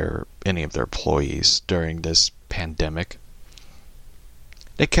not fire any of their employees during this pandemic.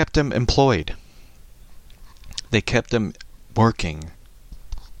 They kept them employed. They kept them working.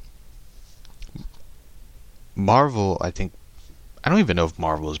 Marvel, I don't even know if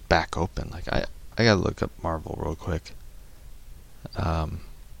Marvel is back open. Like, I gotta look up Marvel real quick.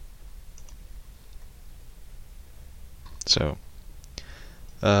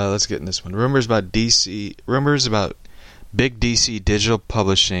 Let's get in this one. Rumors about big DC digital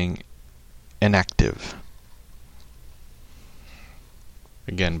publishing inactive.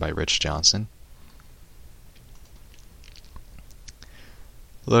 Again by Rich Johnson.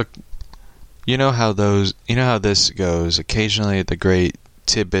 Look, you know how this goes. Occasionally the great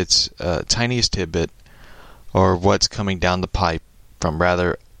tidbits, tiniest tidbit, or what's coming down the pipe from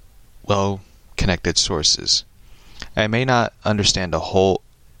rather well-connected sources. I may not understand the whole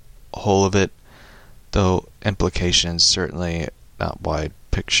of it, though implications certainly not wide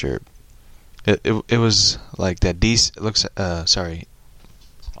picture. It was like that.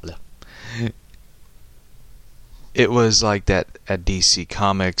 It was like that at DC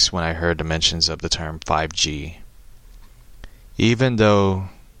Comics when I heard the mentions of the term 5G. Even though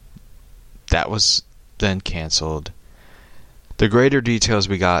that was then canceled, the greater details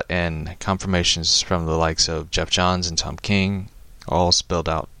we got and confirmations from the likes of Jeff Johns and Tom King all spilled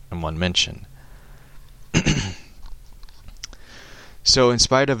out in one mention. So in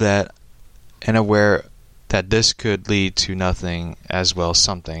spite of that, and aware that this could lead to nothing as well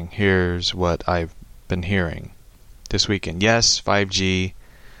something, here's what I've been hearing this weekend. Yes, 5G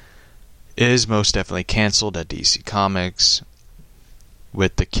is most definitely canceled at DC Comics,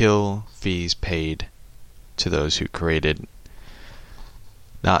 with the kill fees paid to those who created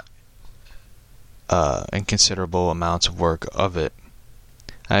not inconsiderable amounts of work of it.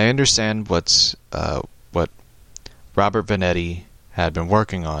 I understand what Robert Vanetti had been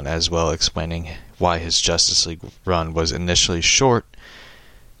working on, as well explaining why his Justice League run was initially short,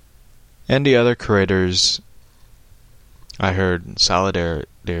 and the other creators I heard solidarity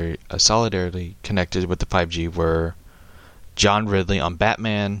connected with the 5G were John Ridley on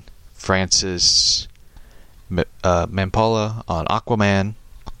Batman, Francis Mampola on Aquaman,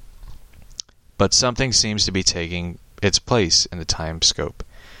 but something seems to be taking its place in the time scope,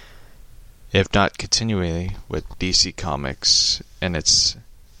 if not continually, with DC Comics, and it's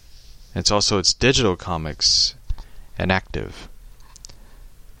also its digital comics inactive.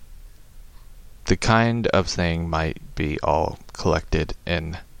 The kind of thing might be all collected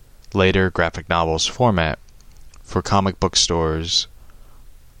in later graphic novels format for comic book stores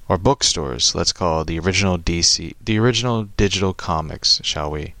or bookstores. Let's call the original digital comics,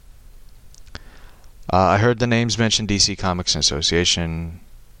 shall we? I heard the names mentioned: DC Comics in association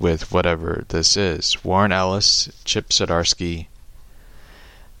with whatever this is. Warren Ellis, Chip Zdarsky,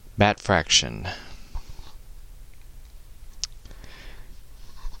 Matt Fraction.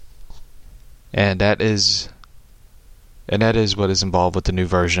 And that is what is involved with the new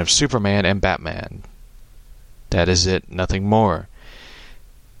version of Superman and Batman. That is it, nothing more.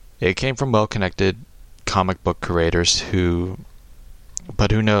 It came from well-connected comic book creators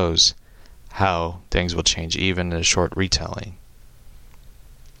but who knows how things will change even in a short retelling.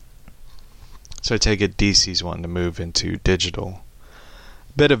 So I take it DC's wanting to move into digital.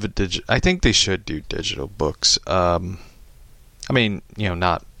 I think they should do digital books. Not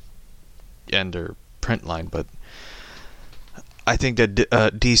end their print line, but I think that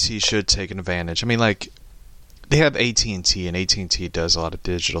DC should take an advantage. They have AT&T, and AT&T does a lot of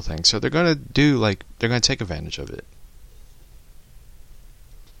digital things, so they're going to take advantage of it.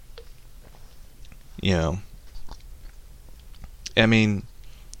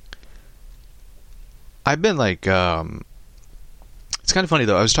 I've been it's kind of funny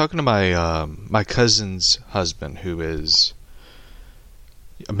though. I was talking to my cousin's husband, who is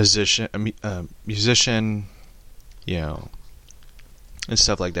a musician, and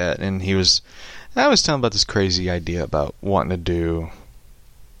stuff like that. And I was telling him about this crazy idea about wanting to do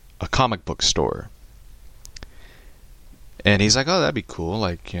a comic book store. And he's like, oh, that'd be cool.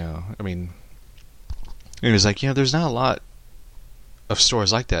 Like, you know, I mean, he was like, you know, there's not a lot of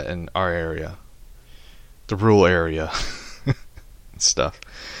stores like that in our area, the rural area, and stuff.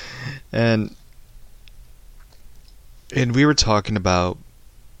 And we were talking about,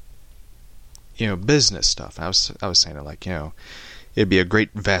 you know, business stuff. I was saying it like, you know, it'd be a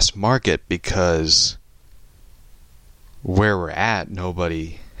great vast market because where we're at,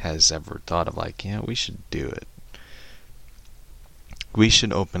 nobody has ever thought of like, you know, we should do it. We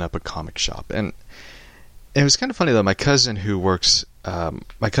should open up a comic shop. And it was kind of funny though. My cousin who's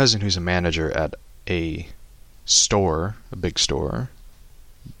a manager at a store, a big store,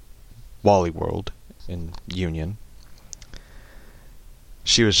 Wally World in Union.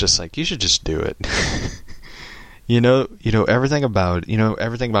 She was just like, you should just do it. you know everything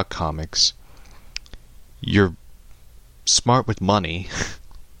about comics. You're smart with money.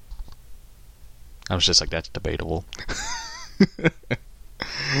 I was just like, that's debatable.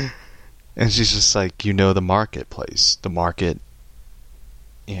 And she's just like, you know, the marketplace, the market,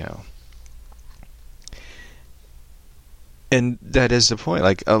 you know. And that is the point.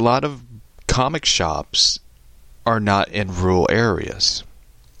 Like, a lot of comic shops are not in rural areas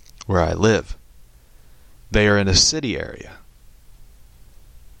where I live. They are in a city area.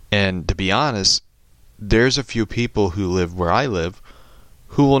 And to be honest, there's a few people who live where I live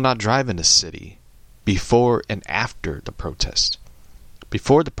who will not drive in the city before and after the protest.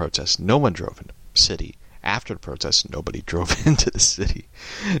 Before the protest, no one drove in the city. After the protest, nobody drove into the city.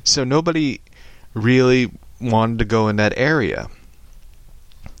 So nobody really wanted to go in that area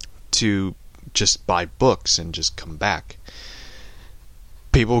to just buy books and just come back.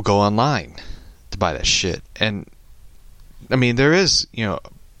 People go online to buy that shit. And I mean, there is, you know,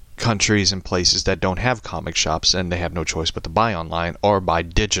 countries and places that don't have comic shops and they have no choice but to buy online or buy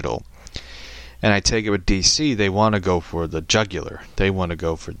digital. And I take it with DC, they want to go for the jugular. They want to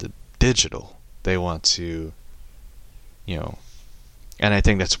go for the digital. They want to, you know, and I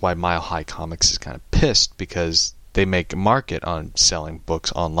think that's why Mile High Comics is kind of pissed, because they make a market on selling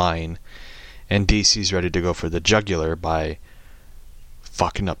books online, and DC's ready to go for the jugular by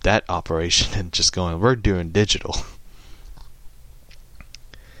fucking up that operation and just going, we're doing digital.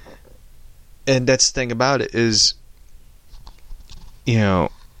 And that's the thing about it is, you know,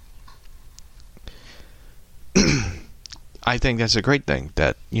 I think that's a great thing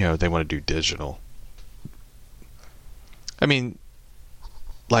that, you know, they want to do digital. I mean,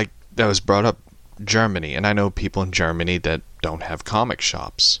 like, that was brought up Germany, and I know people in Germany that don't have comic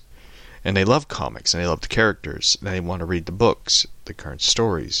shops, and they love comics, and they love the characters, and they want to read the books, the current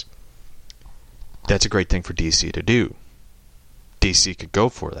stories. That's a great thing for DC to do. DC could go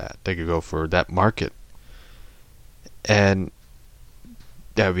for that. They could go for that market. And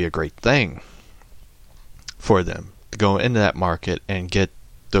that would be a great thing for them to go into that market and get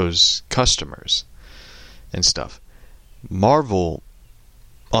those customers and stuff. Marvel,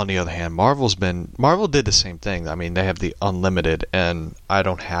 on the other hand, Marvel did the same thing. I mean, they have the unlimited, and I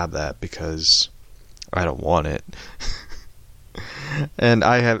don't have that because I don't want it. And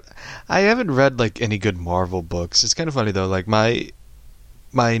I haven't read like any good Marvel books. It's kind of funny though. Like my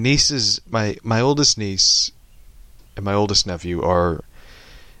nieces, my oldest niece and my oldest nephew are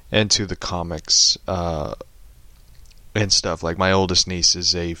into the comics and stuff. Like, my oldest niece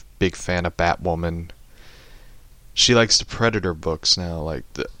is a big fan of Batwoman. She likes the Predator books now. Like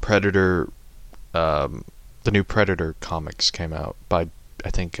the Predator, the new Predator comics came out by, I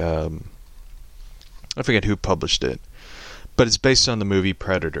think, I forget who published it, but it's based on the movie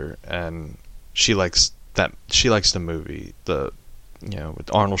Predator, and she likes that. She likes the movie, you know,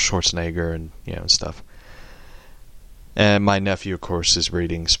 with Arnold Schwarzenegger and, you know, and stuff. And my nephew, of course, is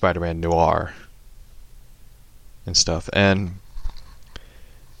reading Spider-Man Noir and stuff, and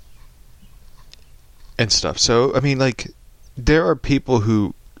stuff. So, I mean, like, there are people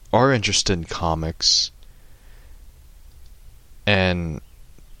who are interested in comics, and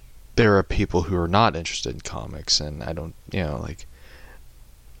there are people who are not interested in comics, and I don't, you know, like,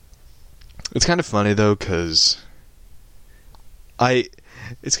 it's kind of funny though, because I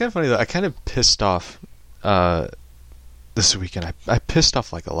kind of pissed off this weekend. I pissed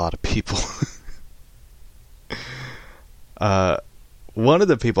off like a lot of people. One of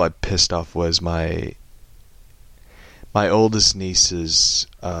the people I pissed off was my oldest niece's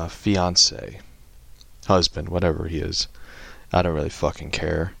fiance, husband, whatever he is. I don't really fucking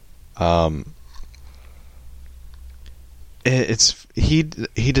care. He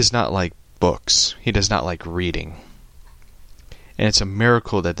does not like books. He does not like reading. And it's a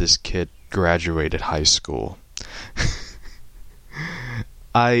miracle that this kid graduated high school.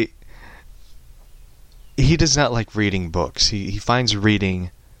 He does not like reading books. He finds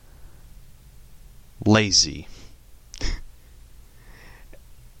reading lazy.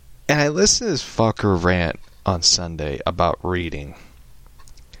 And I listened to this fucker rant on Sunday about reading.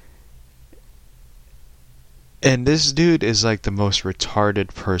 And this dude is like the most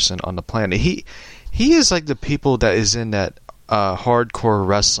retarded person on the planet. He is like the people that is in that hardcore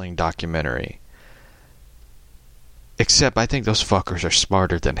wrestling documentary. Except I think those fuckers are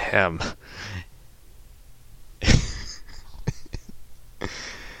smarter than him.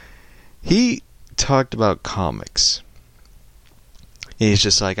 He talked about comics. And he's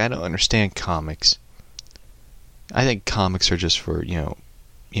just like, I don't understand comics. I think comics are just for,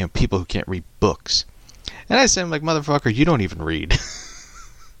 people who can't read books. And I said, like, motherfucker, you don't even read.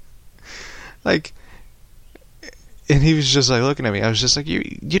 Like, and he was just like looking at me. I was just like, you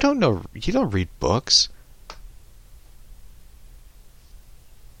don't know, you don't read books.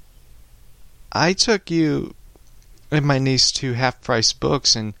 I took you and my niece to half-price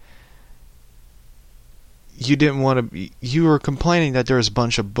books, and you didn't want to. You were complaining that there was a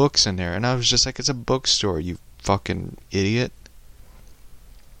bunch of books in there, and I was just like, it's a bookstore, you fucking idiot.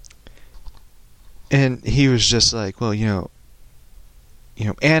 And he was just like, well,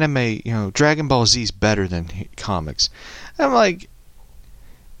 anime, Dragon Ball Z is better than comics. I'm like,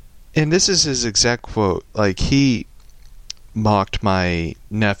 and this is his exact quote. Like, he mocked my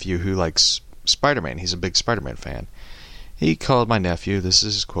nephew who likes Spider-Man. He's a big Spider-Man fan. He called my nephew, this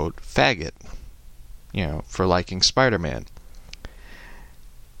is his quote, faggot, for liking Spider-Man.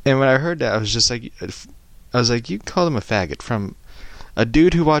 And when I heard that, I was like, you called him a faggot from a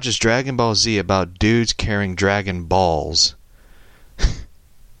dude who watches Dragon Ball Z about dudes carrying Dragon Balls.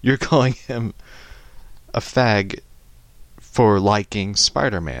 You're calling him a fag for liking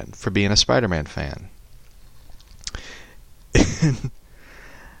Spider-Man, for being a Spider-Man fan.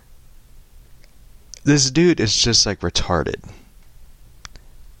 This dude is just like retarded.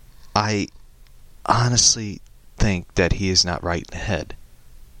 I honestly think that he is not right in the head.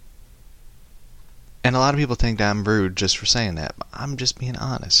 And a lot of people think that I'm rude just for saying that, but I'm just being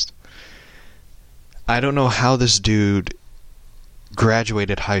honest. I don't know how this dude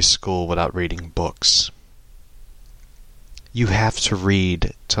graduated high school without reading books. You have to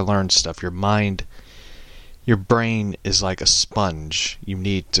read to learn stuff. Your brain is like a sponge. You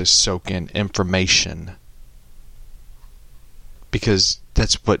need to soak in information. Because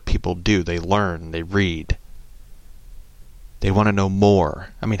that's what people do. They learn, they read. They want to know more.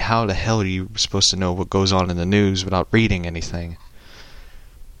 I mean, how the hell are you supposed to know what goes on in the news without reading anything?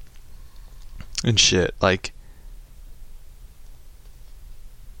 And shit, like...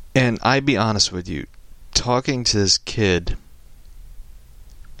 And I'd be honest with you, talking to this kid,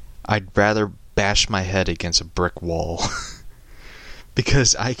 I'd rather bash my head against a brick wall.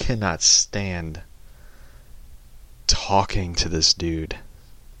 Because I cannot stand talking to this dude.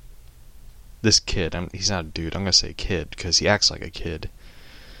 This kid. He's not a dude. I'm going to say kid because he acts like a kid.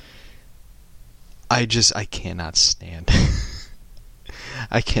 I cannot stand.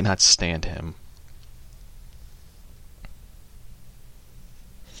 I cannot stand him.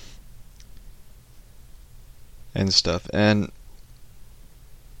 And stuff. And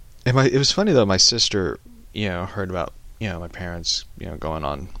it was funny though, my sister, heard about, my parents, going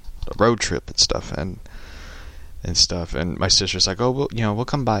on a road trip and stuff and stuff. And my sister's like, oh, well, we'll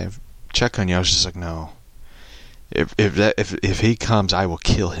come by and check on you. I was just like, no. If he comes, I will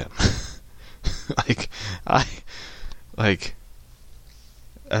kill him. I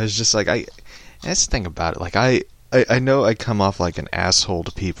was just like, that's the thing about it. Like, I know I come off like an asshole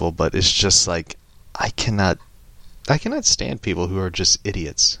to people, but it's just like, I cannot stand people who are just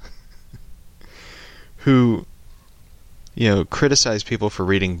idiots. Who, criticize people for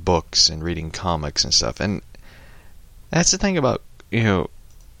reading books and reading comics and stuff. And that's the thing about,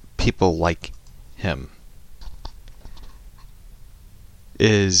 people like him.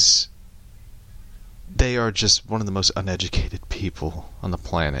 Is they are just one of the most uneducated people on the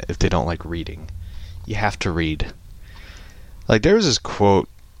planet if they don't like reading. You have to read. Like, there was this quote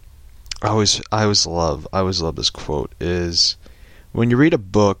I always love this quote is when you read a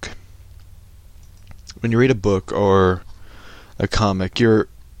book or a comic, you're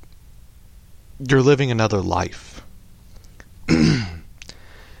living another life.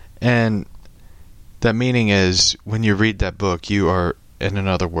 And that meaning is when you read that book, you are in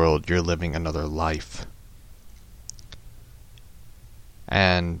another world, you're living another life.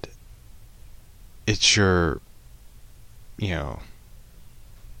 And it's your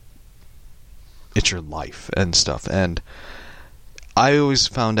it's your life and stuff. And I always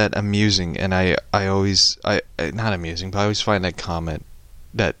found that amusing, and I always not amusing, but I always find that comment,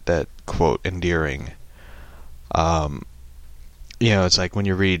 that quote endearing. Um, it's like when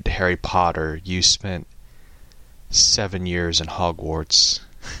you read Harry Potter, you spent 7 years in Hogwarts,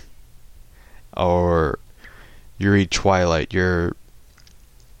 or you read Twilight, you're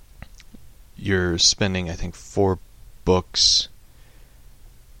spending, I think, 4 books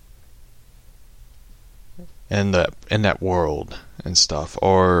in that world and stuff,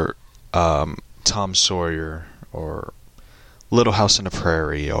 or Tom Sawyer, or Little House on the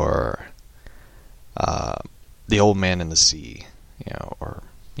Prairie, or The Old Man and the Sea, or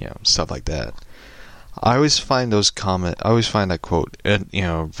stuff like that. I always find that quote,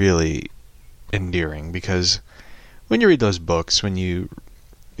 really endearing, because when you read those books, when you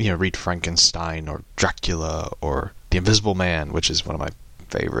read Frankenstein or Dracula or The Invisible Man, which is one of my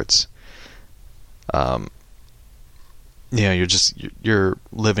favorites, you're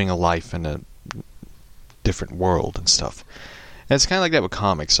living a life in a different world and stuff. And it's kind of like that with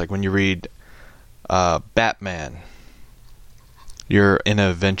comics. Like when you read Batman, you're in an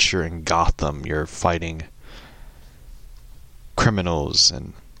adventure in Gotham. You're fighting criminals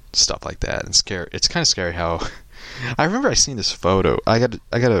and stuff like that. And scary. It's kind of scary how. I remember I seen this photo. I got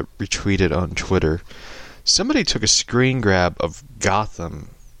to retweet it on Twitter. Somebody took a screen grab of Gotham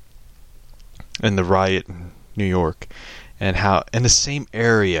and the riot in New York, and how in the same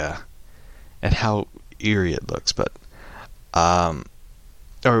area, and how eerie it looks. But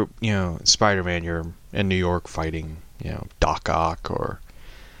or Spider-Man, you're in New York fighting Doc Ock, or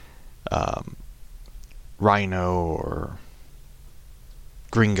Rhino, or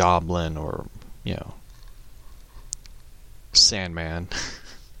Green Goblin, or Sandman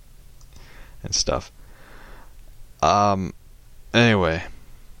and stuff. Anyway,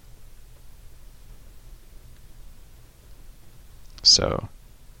 so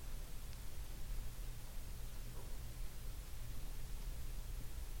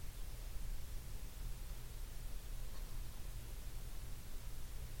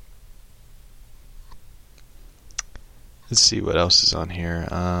let's see what else is on here.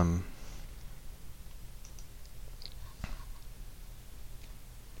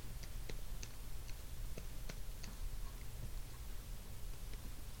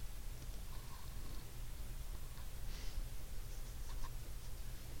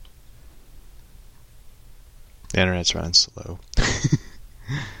 The internet's running slow.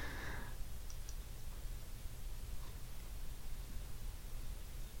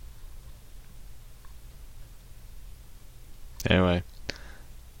 Anyway.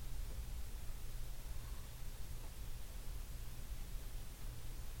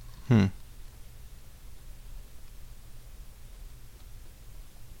 Hmm.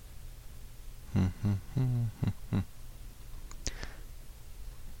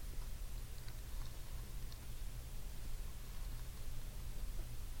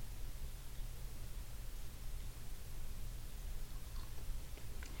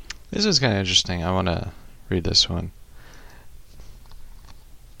 This is kind of interesting. I want to read this one.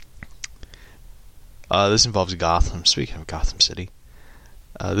 This involves Gotham. Speaking of Gotham City,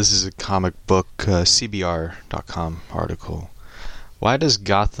 this is a comic book CBR.com article. Why does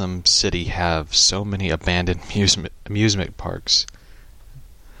Gotham City have so many abandoned amusement parks?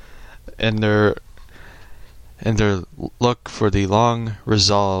 And their look for the long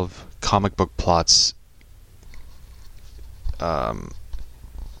resolved comic book plots.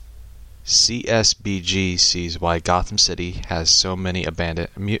 CSBG sees why Gotham City has so many abandoned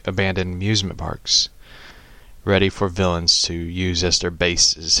amusement parks, ready for villains to use as their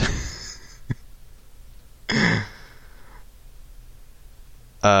bases.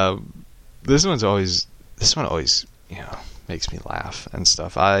 This one always makes me laugh and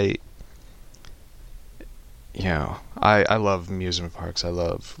stuff. I love amusement parks. I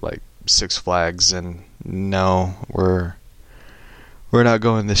love like Six Flags, and no, we're not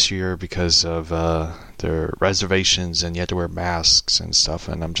going this year because of their reservations, and you have to wear masks and stuff,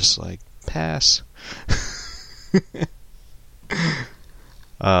 and I'm just like, pass.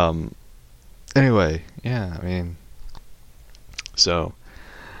 Anyway, yeah, I mean, so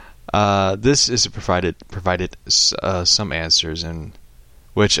this is provided some answers in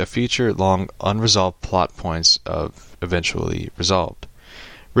which a feature long unresolved plot points of eventually resolved.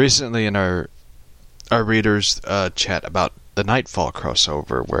 Recently, in our readers chat about the Nightfall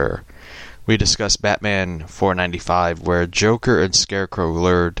crossover, where we discussed Batman 495, where Joker and Scarecrow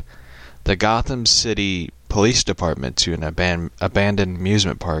lured the Gotham City Police Department to an abandoned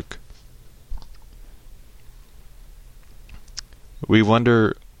amusement park. We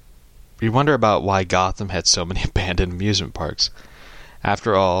wonder about why Gotham had so many abandoned amusement parks.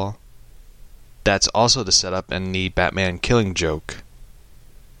 After all, that's also the setup in the Batman Killing Joke.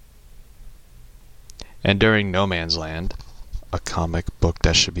 And during No Man's Land, a comic book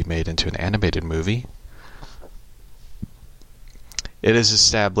that should be made into an animated movie, it is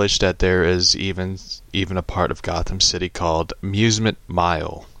established that there is even a part of Gotham City called Amusement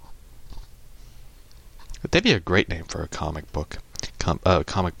Mile. That'd be a great name for a comic book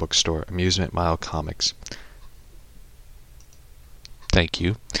store, Amusement Mile Comics. Thank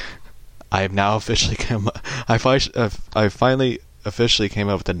you. I have now officially I finally officially came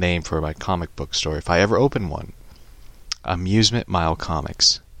up with a name for my comic book store if I ever open one. Amusement Mile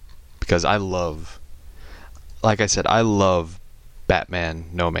Comics, because like I said, I love Batman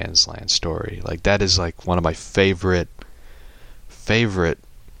No Man's Land story. Like, that is like one of my favorite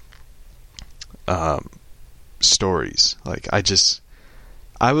stories. Like,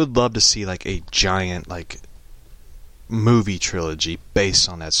 I would love to see like a giant like movie trilogy based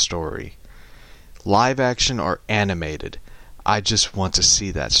on that story, live action or animated. I just want to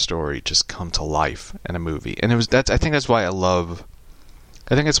see that story just come to life in a movie. And I think that's why I love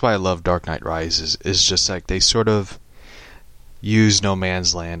Dark Knight Rises, is just like they sort of use No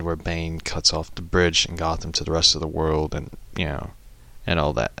Man's Land, where Bane cuts off the bridge in Gotham to the rest of the world, and and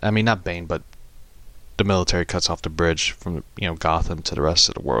all that. I mean, not Bane, but the military cuts off the bridge from Gotham to the rest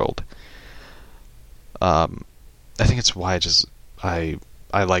of the world. I think it's why I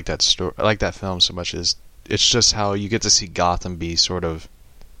like that story. I like that film so much. It's just how you get to see Gotham be sort of,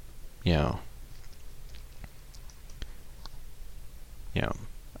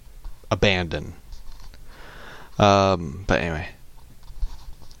 abandoned. But anyway,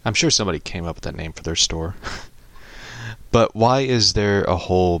 I'm sure somebody came up with that name for their store. But why is there a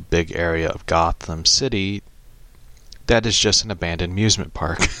whole big area of Gotham City that is just an abandoned amusement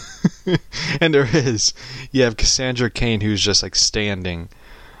park? And there is. You have Cassandra Cain, who's just like standing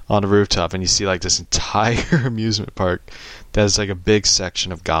on a rooftop, and you see like this entire amusement park that's like a big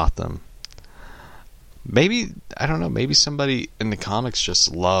section of Gotham. Maybe, I don't know, maybe somebody in the comics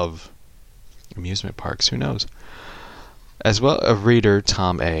just love amusement parks. Who knows? As well, a reader,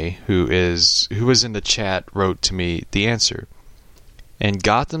 Tom A., who was in the chat, wrote to me the answer. In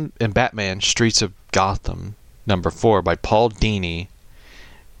Batman Streets of Gotham #4 by Paul Dini,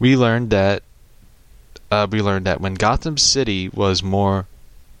 we learned that when Gotham City was more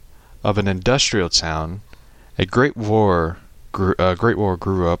of an industrial town, a great war grew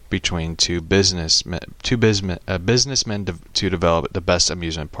up between two businessmen to develop the best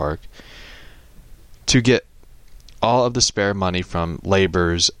amusement park, to get all of the spare money from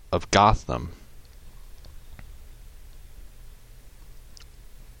laborers of Gotham.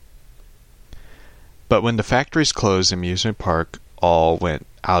 But when the factories closed, the amusement park all went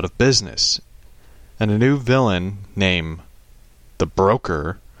out of business, and a new villain named the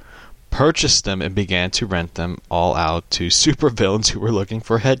Broker purchased them and began to rent them all out to supervillains who were looking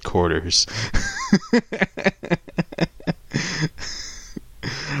for headquarters.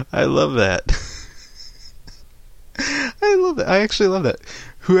 I love that. I love that. I actually love that.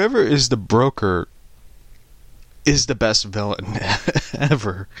 Whoever is the Broker is the best villain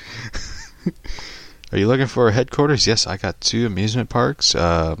ever. Are you looking for a headquarters? Yes, I got 2 amusement parks.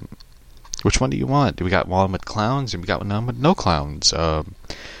 Which one do you want? We got one with clowns, and we got one with no clowns.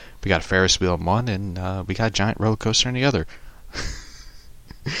 We got a Ferris wheel in one, and we got a giant roller coaster in the other.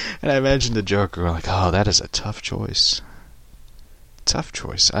 And I imagine the Joker like, oh, that is a tough choice. Tough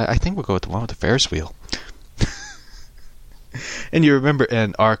choice. I think we'll go with the one with the Ferris wheel. And you remember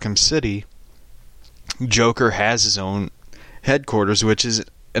in Arkham City, Joker has his own headquarters, which is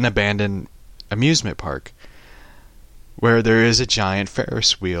an abandoned amusement park, where there is a giant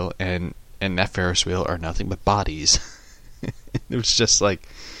Ferris wheel, and that Ferris wheel are nothing but bodies. It was just like...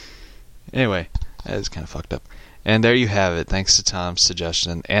 Anyway, that is kind of fucked up. And there you have it, thanks to Tom's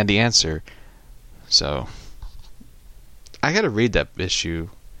suggestion and the answer. So, I gotta read that issue,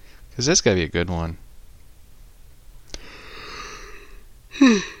 because that's gotta be a good one.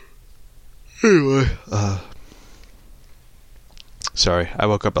 Anyway, sorry, I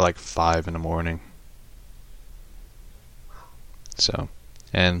woke up at like 5 in the morning. So,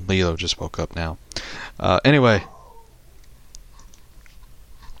 and Lilo just woke up now. Anyway,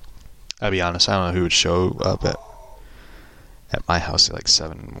 I'll be honest, I don't know who would show up at my house at like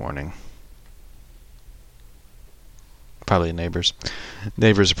 7 in the morning. Probably neighbors.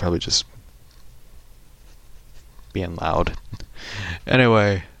 Neighbors are probably just being loud.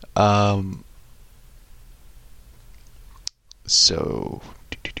 Anyway, so...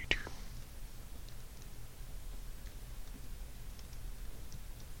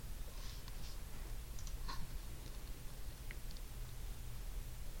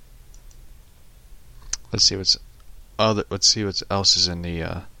 Let's see what's let's see what else is in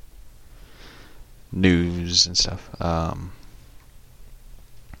the news and stuff.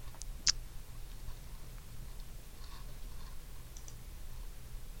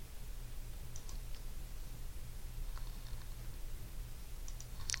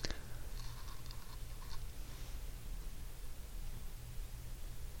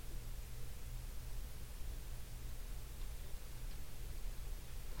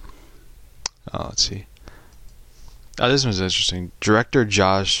 Let's see. This one's interesting. Director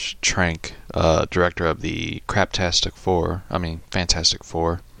Josh Trank, director of the Fantastic Four.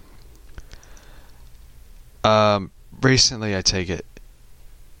 Recently, I take it,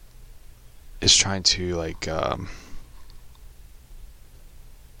 is trying to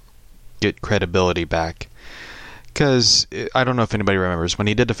get credibility back. Because I don't know if anybody remembers, when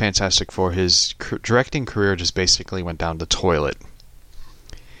he did the Fantastic Four, his directing career just basically went down the toilet.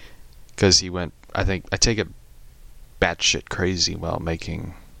 Because he went, I take it, batshit crazy while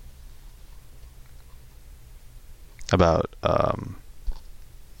making about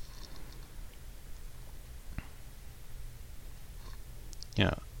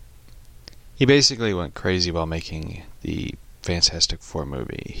he basically went crazy while making the Fantastic Four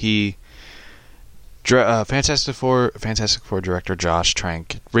movie. Fantastic Four director Josh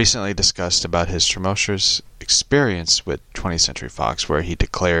Trank recently discussed about his tumultuous experience with 20th Century Fox, where he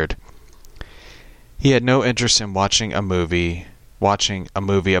declared he had no interest in watching a movie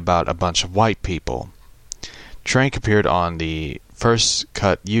about a bunch of white people. Trank appeared on the First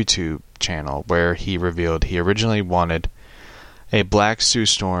Cut YouTube channel, where he revealed he originally wanted a black Sue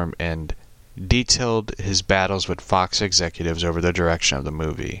Storm and detailed his battles with Fox executives over the direction of the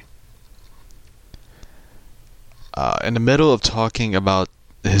movie. In the middle of talking about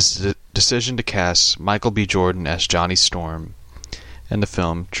his decision to cast Michael B. Jordan as Johnny Storm in the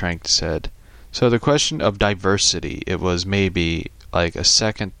film, Trank said, "So the question of diversity, it was maybe like a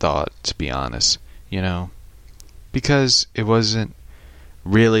second thought, to be honest, because it wasn't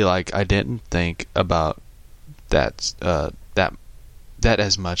really like I didn't think about that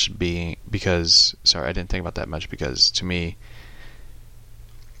as much because I didn't think about that much because to me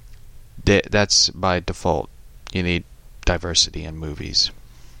that's by default. You need diversity in movies."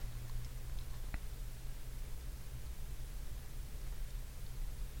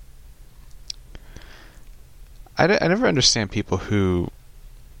 I never understand people who,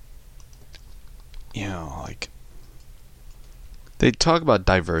 they talk about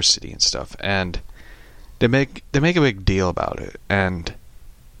diversity and stuff, and they make a big deal about it. And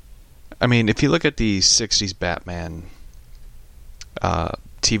I mean, if you look at the '60s Batman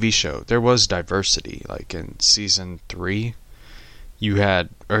TV show, there was diversity. Like in season 3, you had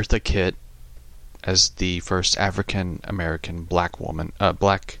Eartha Kitt as the first African American black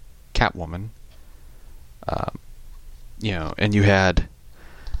Catwoman. And you had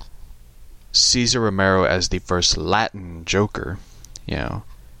Cesar Romero as the first Latin Joker,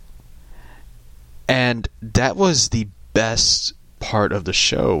 and that was the best part of the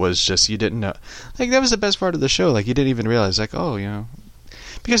show. Was just you didn't know, that was the best part of the show. You didn't even realize,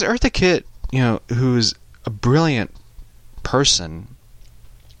 because Eartha Kitt, who's a brilliant person,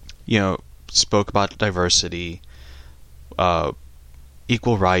 spoke about diversity,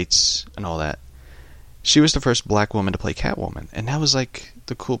 equal rights, and all that. She was the first black woman to play Catwoman, and that was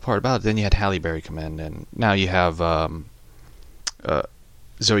the cool part about it. Then you had Halle Berry come in, and now you have Zoe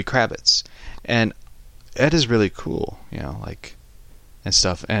Kravitz, and that is really cool, and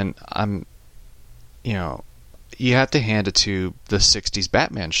stuff. And you have to hand it to the '60s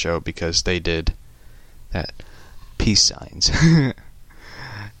Batman show because they did that peace signs,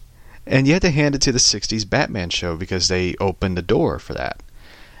 and you have to hand it to the '60s Batman show because they opened the door for that.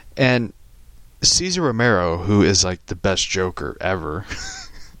 And Cesar Romero, who is the best Joker ever,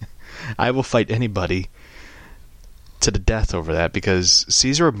 I will fight anybody to the death over that, because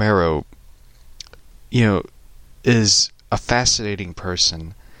Cesar Romero, is a fascinating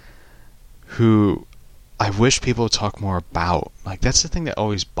person who I wish people would talk more about. That's the thing that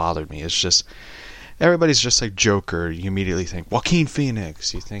always bothered me. It's just everybody's just Joker. You immediately think Joaquin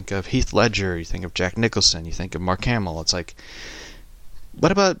Phoenix, you think of Heath Ledger, you think of Jack Nicholson, you think of Mark Hamill. It's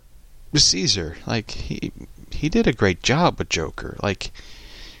what about Caesar? He did a great job with Joker.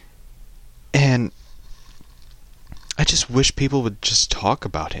 And I just wish people would just talk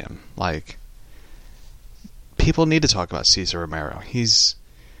about him. People need to talk about Cesar Romero. He's,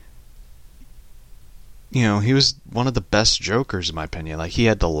 he was one of the best Jokers in my opinion. He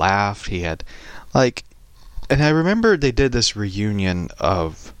had the laugh. He had, and I remember they did this reunion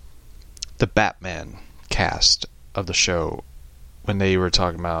of the Batman cast of the show when they were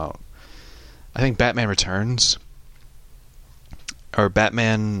talking about I think Batman Returns, or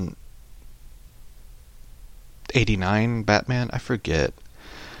Batman 89 Batman, I forget.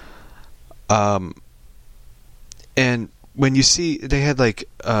 And when you see, they had like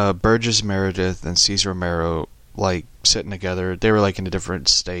Burgess Meredith and Cesar Romero like sitting together. They were like in a different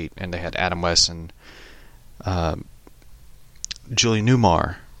state, and they had Adam West and Julie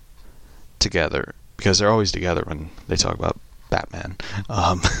Newmar together, because they're always together when they talk about Batman.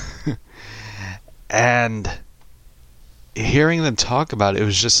 And hearing them talk about it, it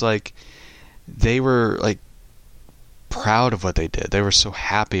was just like they were like proud of what they did. They were so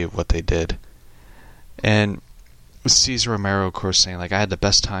happy of what they did. And Cesar Romero, of course, saying like, I had the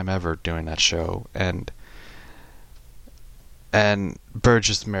best time ever doing that show, and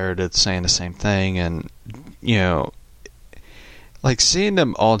Burgess Meredith saying the same thing. And you know, like seeing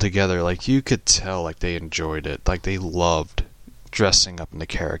them all together, like you could tell like they enjoyed it, like they loved dressing up in the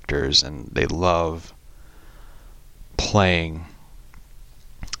characters, and they love playing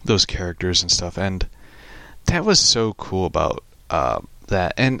those characters and stuff. And that was so cool about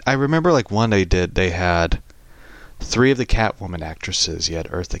that. And I remember like one they had 3 of the Catwoman actresses. You had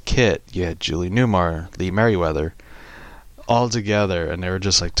Eartha Kitt, you had Julie Newmar, Lee Merriweather, all together, and they were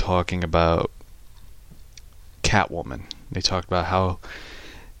just like talking about Catwoman. They talked about how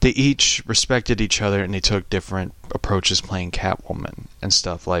they each respected each other, and they took different approaches playing Catwoman and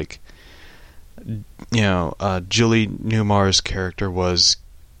stuff. Like, you know, Julie Newmar's character was,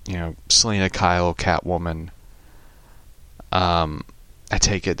 you know, Selena Kyle Catwoman. I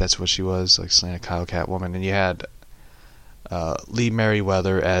take it that's what she was, like Selena Kyle Catwoman. And you had Lee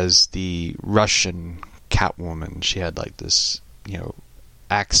Merriweather as the Russian Catwoman. She had like this, you know,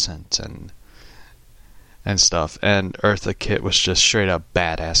 accent and stuff. And Eartha Kitt was just straight up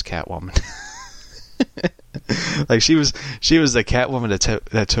badass Catwoman. Like she was the Catwoman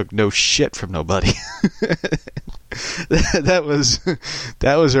that took no shit from nobody. that was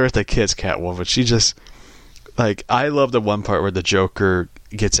Eartha Kitt's Catwoman. She just, like, I love the one part where the Joker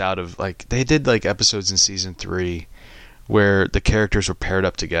gets out of, like, they did like episodes in season 3 where the characters were paired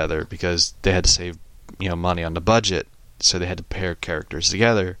up together because they had to save, you know, money on the budget, so they had to pair characters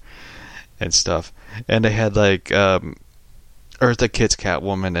together and stuff. And they had like Eartha Kitt's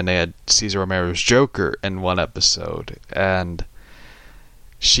Catwoman, and they had Cesar Romero's Joker in one episode, and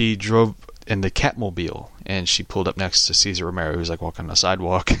she drove in the Catmobile, and she pulled up next to Cesar Romero, who's like walking on the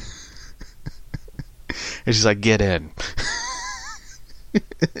sidewalk. And she's like, "Get in."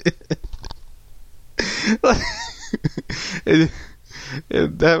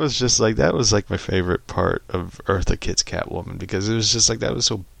 And that was like my favorite part of Eartha Kitt's Catwoman, because it was just like, that was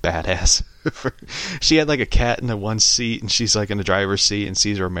so badass. She had like a cat in the one seat, and she's like in the driver's seat, and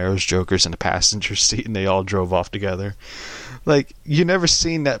Cesar Romero's Joker's in the passenger seat, and they all drove off together. Like, you never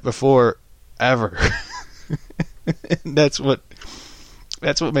seen that before, ever. And that's what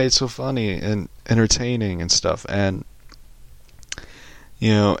made it so funny and entertaining and stuff. And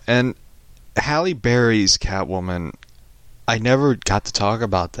you know, and Halle Berry's Catwoman, I never got to talk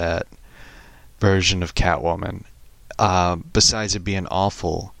about that version of Catwoman, besides it being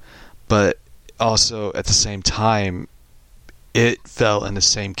awful. But also, at the same time, it fell in the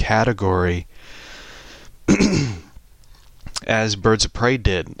same category as Birds of Prey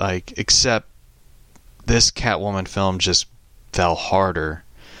did. Like, except this Catwoman film just fell harder.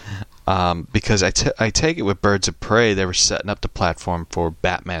 Because I take it with Birds of Prey, they were setting up the platform for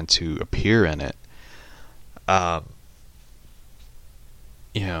Batman to appear in it.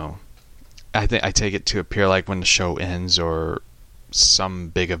 You know, I take it to appear like when the show ends or some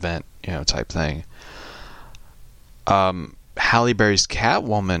big event, you know, type thing. Halle Berry's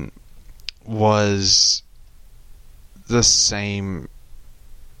Catwoman was the same,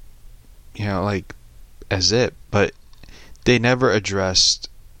 you know, like, as it, but they never addressed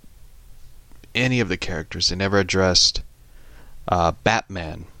any of the characters. They never addressed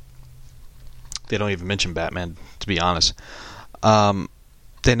Batman. They don't even mention Batman, to be honest.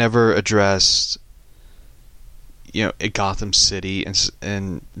 They never addressed, you know, Gotham City and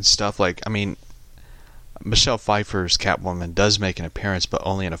stuff. Like, I mean, Michelle Pfeiffer's Catwoman does make an appearance, but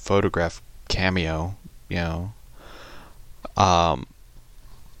only in a photograph cameo, you know.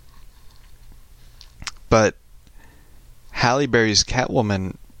 But Halle Berry's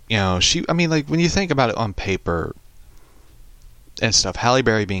Catwoman, you know, I mean, like, when you think about it on paper and stuff, Halle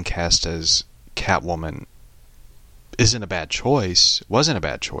Berry being cast as Catwoman wasn't a bad choice.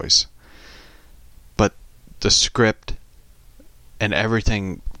 But the script and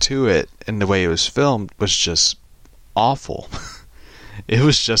everything to it and the way it was filmed was just awful. It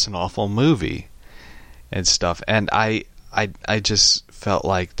was just an awful movie and stuff. And I I just felt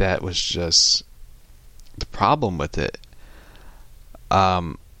like that was just the problem with it,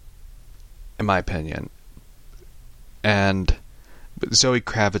 in my opinion. And Zoe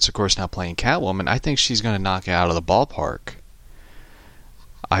Kravitz, of course, now playing Catwoman, I think she's going to knock it out of the ballpark.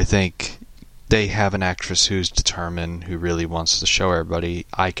 I think they have an actress who's determined, who really wants to show everybody,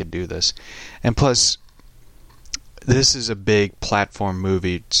 I could do this. And plus, this is a big platform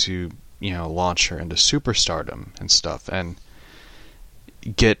movie to, launch her into superstardom and stuff, and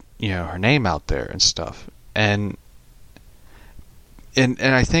get, her name out there and stuff. And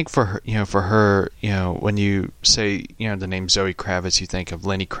I think for her, when you say, the name Zoe Kravitz, you think of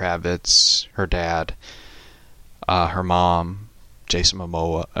Lenny Kravitz, her dad, her mom, Jason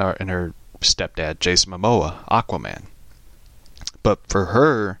Momoa, and her stepdad, Jason Momoa, Aquaman. But for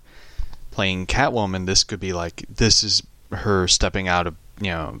her playing Catwoman, this could be like, this is her stepping out of,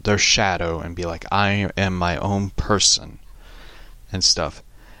 their shadow and be like, I am my own person and stuff.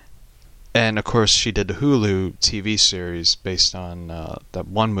 And of course, she did the Hulu TV series based on that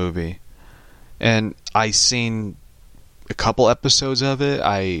one movie, and I seen a couple episodes of it.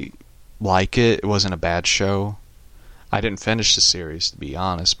 I like it. It wasn't a bad show. I didn't finish the series, to be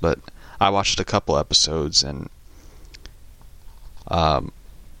honest, but I watched a couple episodes, and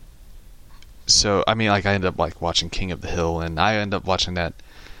so I ended up watching King of the Hill, and I ended up watching the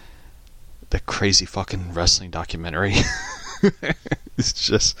crazy fucking wrestling documentary.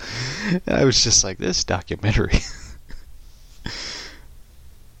 I was just like, this documentary.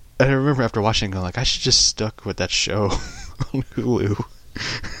 And I remember after watching it going like, I should just stuck with that show on Hulu.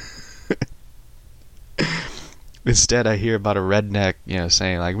 Instead, I hear about a redneck,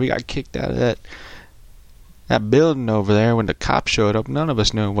 saying like, we got kicked out of that building over there when the cops showed up. None of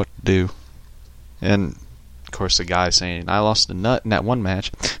us knew what to do. And of course, the guy saying, I lost the nut in that one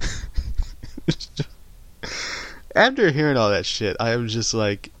match. After hearing all that shit, I was just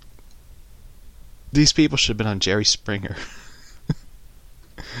like, these people should have been on Jerry Springer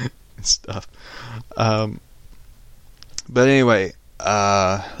and stuff. But anyway,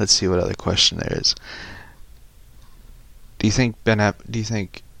 let's see what other question there is. Do you think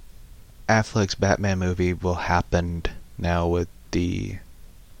Affleck's Batman movie will happen now with the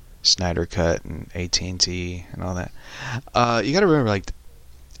Snyder Cut and AT&T and all that? You got to remember, like,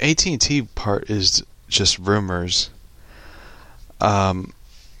 AT&T part is just rumors.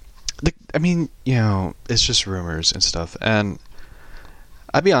 It's just rumors and stuff. And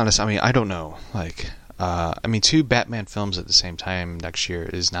I'll be honest, I don't know. Like, 2 Batman films at the same time next year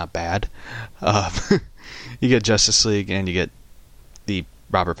is not bad. You get Justice League and you get the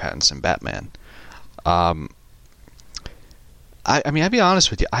Robert Pattinson Batman. I'll be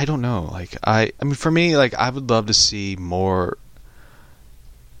honest with you, I don't know. Like, for me, like, I would love to see more.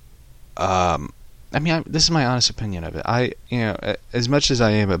 This is my honest opinion of it. As much as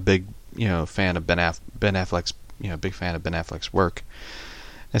I am a big, fan of Ben Affleck's, big fan of Ben Affleck's work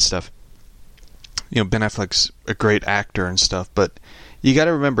and stuff. Ben Affleck's a great actor and stuff, but you got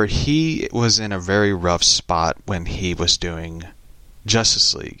to remember, he was in a very rough spot when he was doing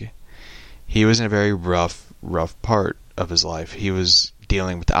Justice League. He was in a very rough part of his life. He was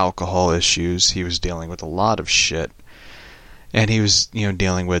dealing with alcohol issues. He was dealing with a lot of shit. And he was,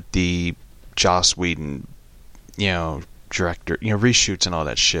 dealing with the Joss Whedon, director, reshoots and all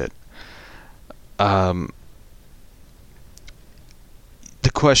that shit. The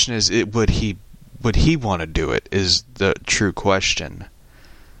question is, would he want to do it? Is the true question.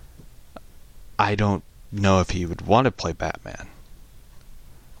 I don't know if he would want to play Batman.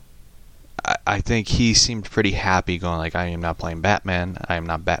 I think he seemed pretty happy going like, I am not playing Batman. I am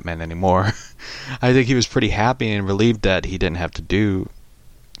not Batman anymore. I think he was pretty happy and relieved that he didn't have to do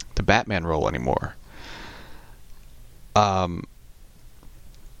the Batman role anymore. I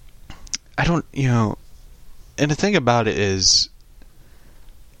don't, and the thing about it is,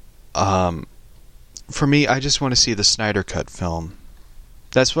 for me, I just want to see the Snyder Cut film.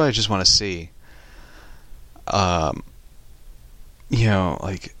 That's what I just want to see. Like,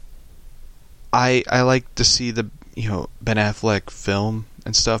 I like to see the, Ben Affleck film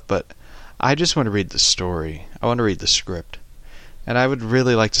and stuff, but I just want to read the story. I want to read the script. And I would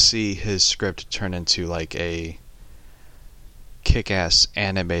really like to see his script turn into like a kick-ass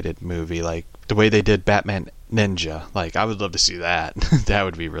animated movie, like the way they did Batman Ninja. Like, I would love to see that. That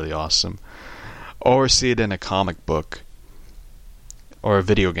would be really awesome. Or see it in a comic book or a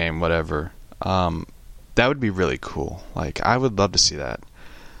video game, whatever. That would be really cool. Like, I would love to see that.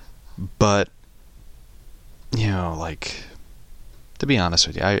 But, like, to be honest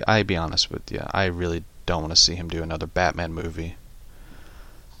with you, I be honest with you, I really don't want to see him do another Batman movie.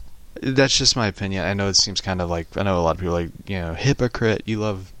 That's just my opinion. I know it seems kind of like, I know a lot of people are like, hypocrite. You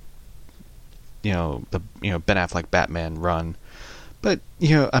love, the Ben Affleck Batman run, but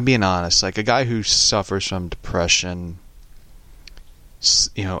I'm being honest. Like a guy who suffers from depression,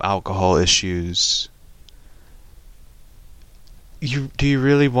 alcohol issues. Do you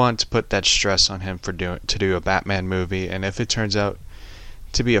really want to put that stress on him to do a Batman movie? And if it turns out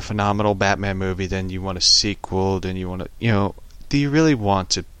to be a phenomenal Batman movie, then you want a sequel. Then you want to, do you really want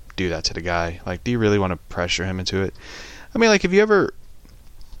to do that to the guy? Like, do you really want to pressure him into it? I mean, like, if you ever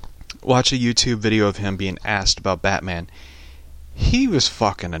watch a YouTube video of him being asked about Batman, he was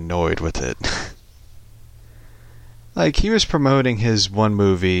fucking annoyed with it. Like, he was promoting his one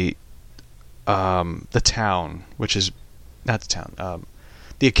movie, The Town, which is not The Town,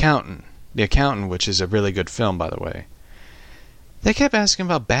 The Accountant. The Accountant, which is a really good film, by the way. They kept asking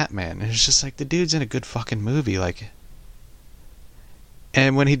about Batman, and it's just like, the dude's in a good fucking movie, like.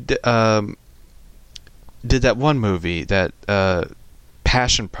 And when he did that one movie, that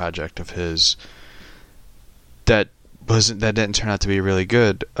passion project of his, that didn't turn out to be really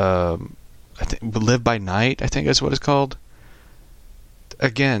good. I think Live by Night, I think is what it's called.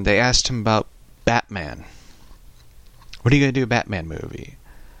 Again, they asked him about Batman. What are you gonna do, a Batman movie?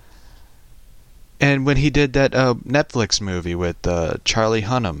 And when he did that Netflix movie with Charlie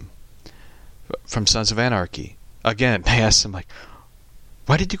Hunnam from Sons of Anarchy, again they asked him like,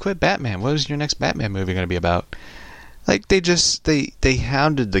 why did you quit Batman? What is your next Batman movie going to be about? Like, they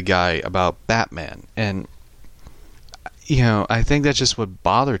hounded the guy about Batman. And, I think that's just what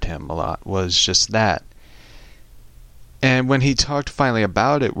bothered him a lot, was just that. And when he talked finally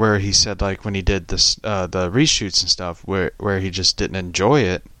about it, where he said, like, when he did this, the reshoots and stuff, where he just didn't enjoy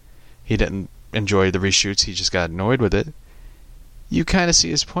it, he didn't enjoy the reshoots, he just got annoyed with it, you kind of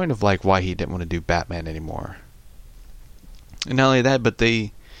see his point of, like, why he didn't want to do Batman anymore. And not only that, but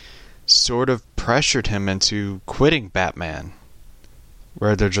they sort of pressured him into quitting Batman.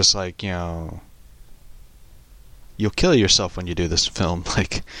 Where they're just like, you'll kill yourself when you do this film.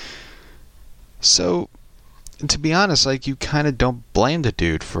 Like, so, to be honest, like, you kind of don't blame the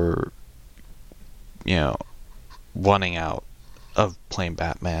dude for, wanting out of playing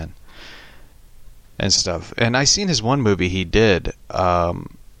Batman and stuff. And I seen his one movie he did, The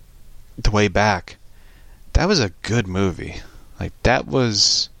Way Back. That was a good movie. Like,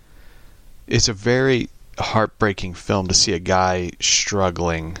 it's a very heartbreaking film to see a guy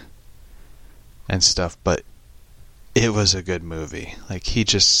struggling and stuff, but it was a good movie. Like,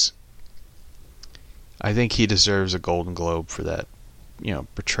 I think he deserves a Golden Globe for that,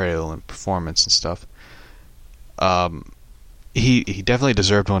 portrayal and performance and stuff. He definitely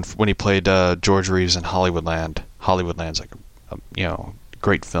deserved one when he played George Reeves in Hollywoodland. Hollywoodland's like a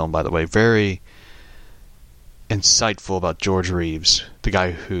great film, by the way. Very insightful about George Reeves, the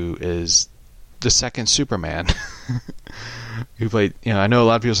guy who is the second Superman. Who played, I know a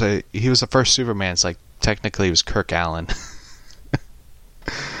lot of people say he was the first Superman. It's like, technically it was Kirk Allen.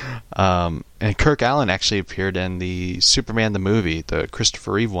 And Kirk Allen actually appeared in the Superman the movie, the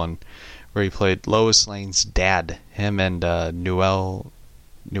Christopher Reeve one, where he played Lois Lane's dad. Him and Newell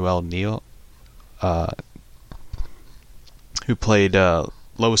Neal, who played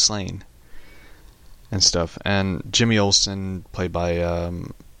Lois Lane and stuff. And Jimmy Olsen, played by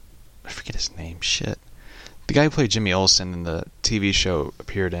I forget his name. Shit. The guy who played Jimmy Olsen in the TV show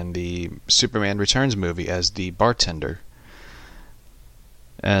appeared in the Superman Returns movie as the bartender.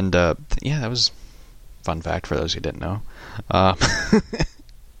 And yeah, that was a fun fact for those who didn't know.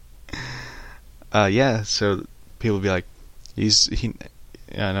 Yeah, so people would be like,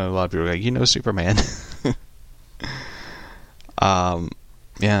 I know a lot of people are like, Superman.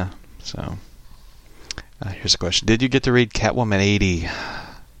 Yeah, so here's a question. Did you get to read Catwoman 80?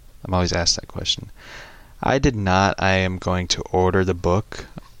 I'm always asked that question. I did not. I am going to order the book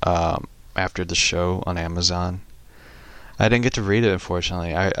after the show on Amazon. I didn't get to read it,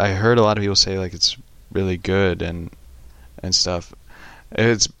 unfortunately. I heard a lot of people say like it's really good and stuff.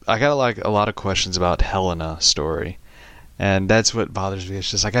 I got like a lot of questions about Helena story, and that's what bothers me.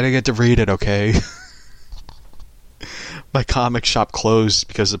 It's just like, I didn't get to read it, okay? My comic shop closed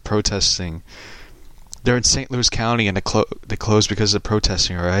because of protesting. They're in St. Louis County and they closed because of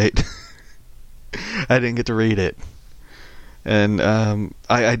protesting, right? I didn't get to read it. And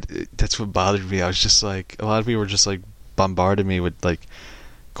I that's what bothered me. I was just like, a lot of people were just like bombarding me with like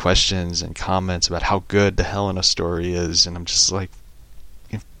questions and comments about how good the Helena story is, and I'm just like,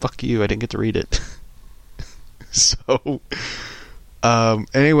 fuck you, I didn't get to read it. So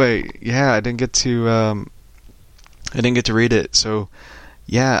anyway, yeah, I didn't get to read it. So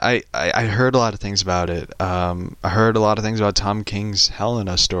Yeah, I heard a lot of things about it. I heard a lot of things about Tom King's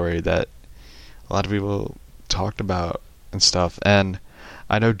Helena story that a lot of people talked about and stuff. And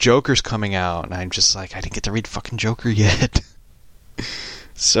I know Joker's coming out, and I'm just like, I didn't get to read fucking Joker yet.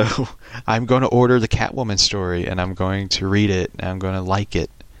 So I'm going to order the Catwoman story, and I'm going to read it, and I'm going to like it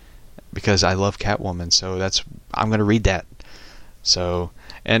because I love Catwoman. So I'm going to read that. So,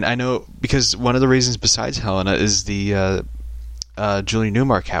 and I know because one of the reasons besides Helena is the Julie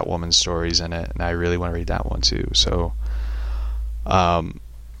Newmar Catwoman stories in it, and I really want to read that one too. So,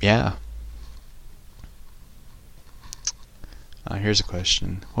 yeah. Here's a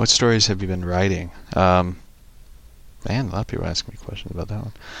question: what stories have you been writing? Man, a lot of people asking me questions about that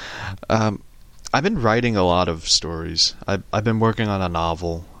one. I've been writing a lot of stories. I've been working on a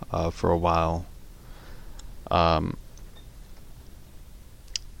novel for a while. The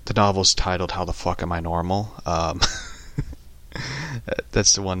novel's titled "How the Fuck Am I Normal?"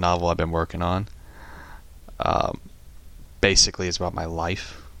 That's the one novel I've been working on. Basically, it's about my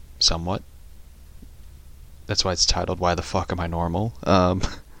life, somewhat. That's why it's titled "Why the Fuck Am I Normal?"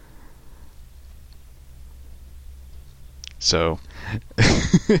 So,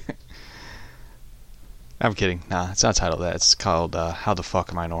 I'm kidding. Nah, it's not titled that. It's called "How the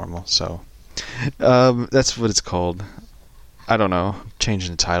Fuck Am I Normal?" So, that's what it's called. I don't know. I'm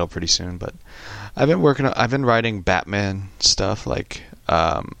changing the title pretty soon, but I've been writing Batman stuff, like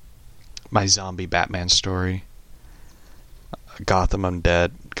my zombie Batman story, Gotham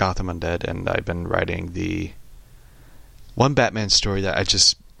Undead, and I've been writing the one Batman story that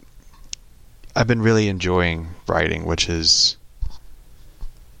I've been really enjoying writing, which is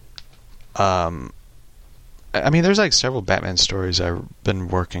I mean, there's like several Batman stories I've been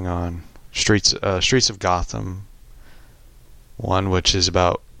working on. Streets of Gotham, one which is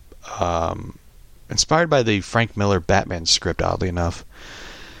about inspired by the Frank Miller Batman script, oddly enough.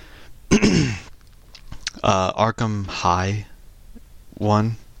 Arkham High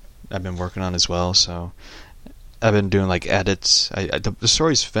one I've been working on as well, so I've been doing like edits. The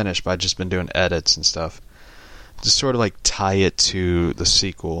story's finished, but I've just been doing edits and stuff to sort of like tie it to the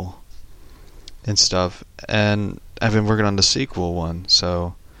sequel and stuff. And I've been working on the sequel one,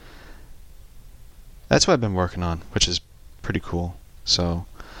 so that's what I've been working on, which is pretty cool. So,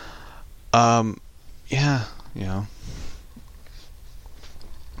 yeah, you know.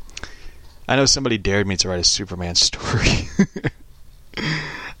 I know somebody dared me to write a Superman story.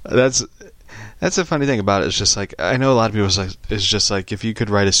 That's the funny thing about it. It's just like, I know a lot of people it's just like, if you could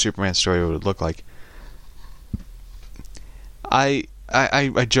write a Superman story, what would it look like? I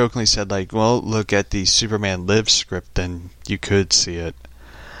jokingly said, like, well, look at the Superman Lives script, and you could see it.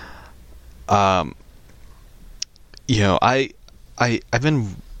 You know, I've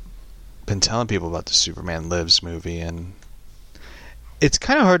been telling people about the Superman Lives movie, and it's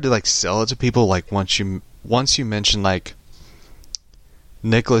kind of hard to like sell it to people. Like once you mention like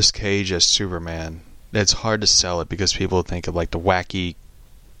Nicolas Cage as Superman, it's hard to sell it because people think of like the wacky,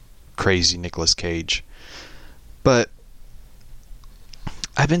 crazy Nicolas Cage. But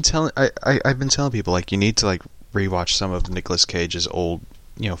I've been telling people, like, you need to like rewatch some of Nicolas Cage's old,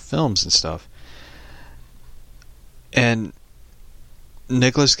 films and stuff. And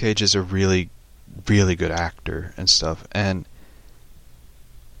Nicolas Cage is a really, really good actor and stuff, and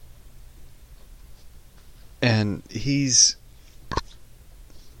he is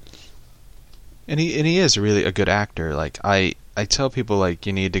really a good actor. Like I tell people, like,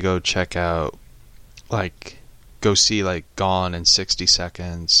 you need to go check out, like, go see like Gone in 60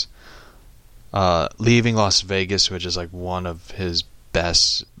 Seconds, Leaving Las Vegas, which is like one of his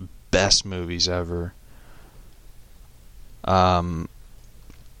best movies ever.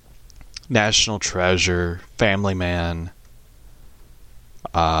 National Treasure, Family Man,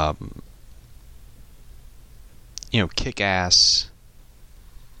 Kick-Ass.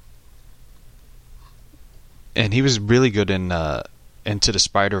 And he was really good in Into the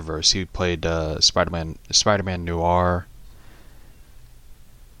Spider-Verse. He played Spider-Man Noir.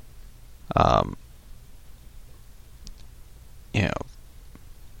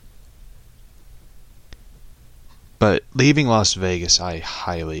 But Leaving Las Vegas, I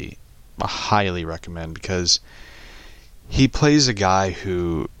highly recommend, because he plays a guy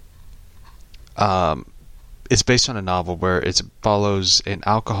who, it's based on a novel where it follows an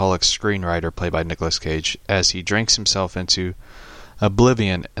alcoholic screenwriter played by Nicolas Cage as he drinks himself into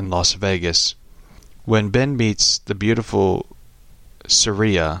oblivion in Las Vegas. When Ben meets the beautiful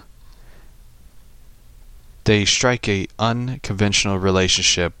Saria, they strike a unconventional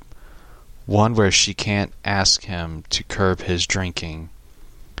relationship, one where she can't ask him to curb his drinking,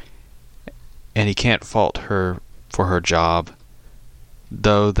 and he can't fault her for her job,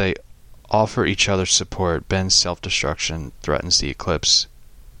 though they offer each other support, Ben's self-destruction threatens the eclipse.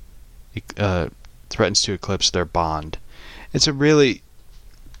 Threatens to eclipse their bond. It's a really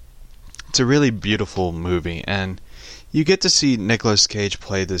beautiful movie, and you get to see Nicolas Cage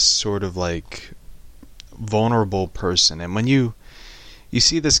play this sort of like vulnerable person. And when you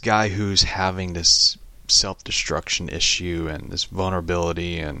see this guy who's having this self-destruction issue and this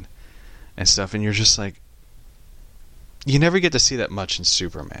vulnerability and stuff, and you're just like, you never get to see that much in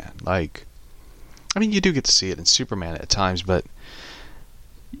Superman. Like, I mean, you do get to see it in Superman at times, but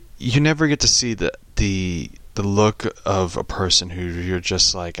you never get to see the look of a person who you're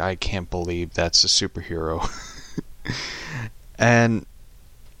just like, I can't believe that's a superhero. And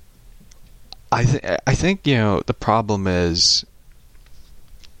I think, you know, the problem is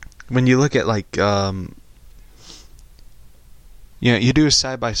when you look at like you know, you do a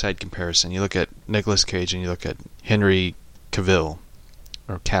side-by-side comparison. You look at Nicolas Cage and you look at Henry Cavill,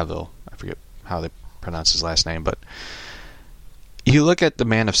 or Cavill, I forget how they pronounce his last name, but you look at the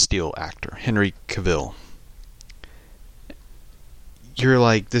Man of Steel actor, Henry Cavill. You're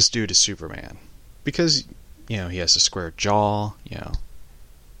like, this dude is Superman. Because, you know, he has a square jaw, you know,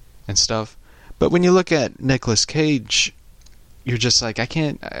 and stuff. But when you look at Nicolas Cage, you're just like, I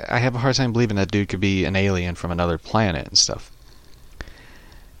have a hard time believing that dude could be an alien from another planet and stuff.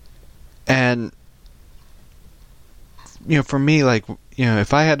 And, you know, for me, like, you know,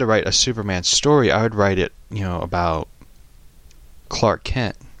 if I had to write a Superman story, I would write it, you know, about Clark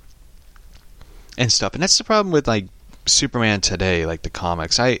Kent and stuff. And that's the problem with, like, Superman today, like the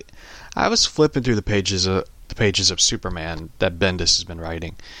comics. I was flipping through the pages of Superman that Bendis has been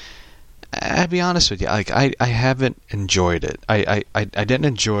writing. I'll be honest with you, like, I haven't enjoyed it. I didn't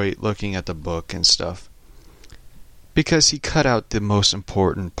enjoy looking at the book and stuff, because he cut out the most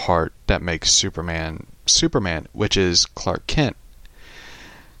important part that makes Superman, which is Clark Kent.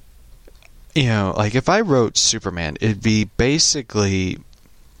 You know, like, if I wrote Superman, it'd be basically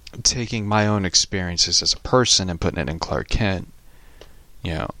taking my own experiences as a person and putting it in Clark Kent,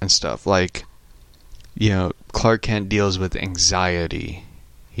 you know, and stuff. Like, you know, Clark Kent deals with anxiety.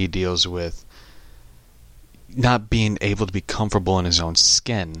 He deals with not being able to be comfortable in his own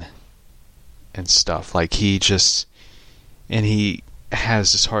skin and stuff. Like, he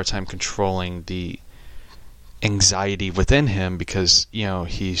has this hard time controlling the anxiety within him, because, you know,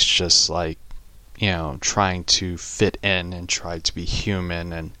 he's just like, you know, trying to fit in and try to be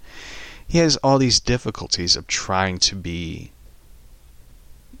human, and he has all these difficulties of trying to be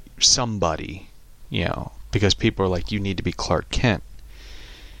somebody, you know, because people are like, you need to be Clark Kent,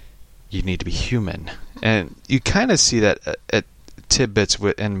 you need to be human. And you kind of see that at tidbits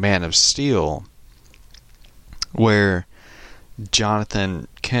in Man of Steel, where Jonathan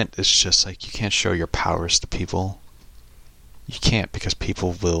Kent is just like, you can't show your powers to people. You can't, because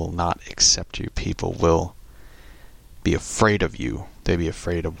people will not accept you. People will be afraid of you. They'll be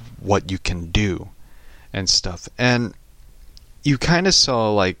afraid of what you can do and stuff. And you kind of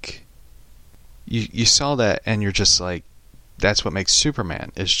saw, like, you saw that, and you're just like, that's what makes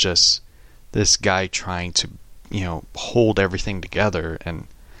Superman, is just this guy trying to, you know, hold everything together and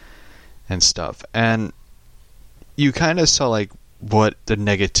stuff. And you kind of saw, like, what the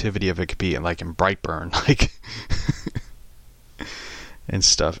negativity of it could be, like in Brightburn, like, and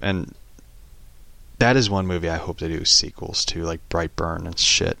stuff. And that is one movie I hope they do sequels to, like Brightburn and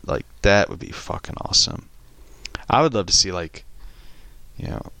shit. Like, that would be fucking awesome. I would love to see, like, you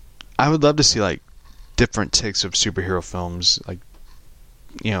know, I would love to see, like, different takes of superhero films, like,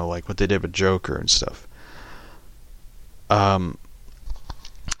 you know, like what they did with Joker and stuff.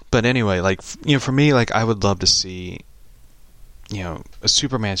 But anyway, like, you know, for me, like, I would love to see, you know, a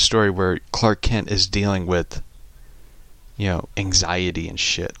Superman story where Clark Kent is dealing with, you know, anxiety and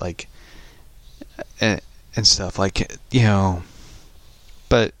shit, like, and stuff, like, you know.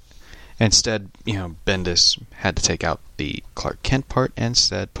 But instead, you know, Bendis had to take out the Clark Kent part and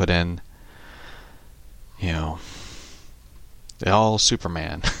instead put in, you know, all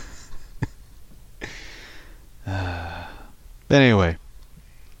Superman. But anyway,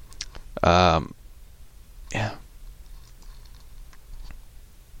 yeah.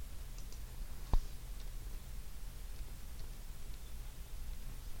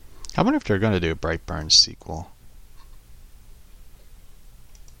 I wonder if they're going to do a Brightburn sequel.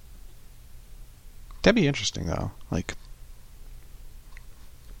 That'd be interesting, though. Like,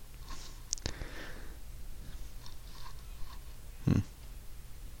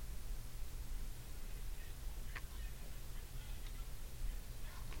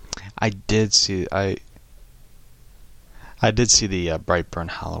 I did see the Brightburn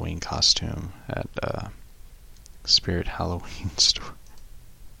Halloween costume at Spirit Halloween store.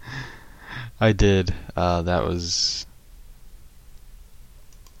 I did. That was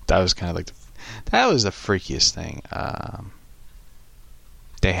kind of like that was the freakiest thing.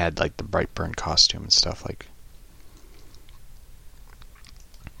 They had like the Brightburn costume and stuff like.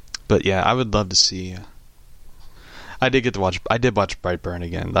 But yeah, I would love to see. I did watch Brightburn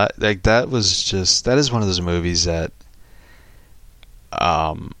again. That was just that is one of those movies that,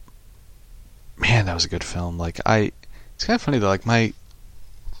 man, that was a good film. It's kind of funny though. Like my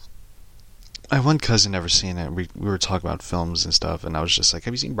one cousin never seen it. We were talking about films and stuff, and I was just like,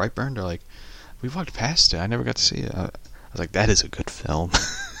 "Have you seen Brightburn?" They're like, "We walked past it. I never got to see it." I was like, "That is a good film."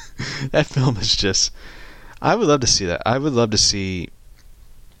 That film is just. I would love to see that. I would love to see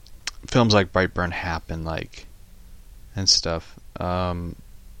films like Brightburn happen, like, and stuff. Like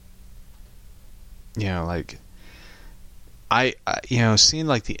seeing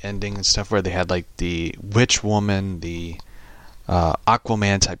like the ending and stuff where they had like the witch woman, the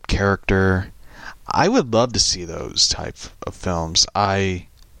Aquaman type character. I would love to see those type of films. I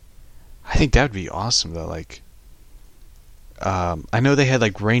think that would be awesome though. Like, I know they had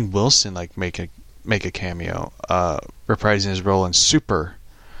like Rainn Wilson like make a cameo, reprising his role in Super,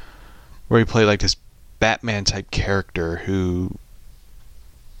 where he played like this Batman type character who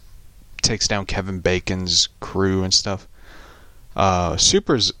takes down Kevin Bacon's crew and stuff.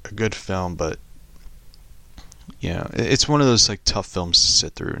 Super's a good film, but it's one of those like tough films to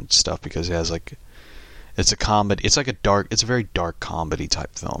sit through and stuff because it has like it's a comedy. It's like it's a very dark comedy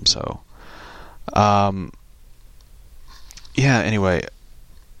type film. So, anyway,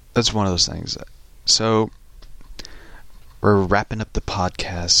 that's one of those things. So we're wrapping up the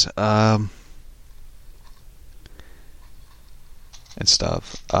podcast and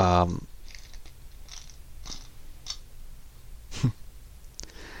stuff.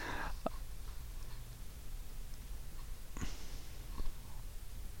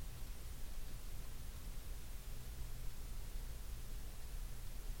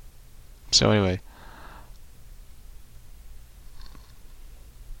 So anyway,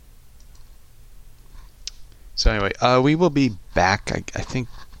 we will be back. I think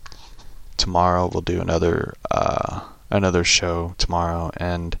tomorrow we'll do another show tomorrow,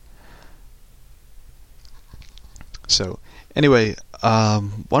 and so anyway,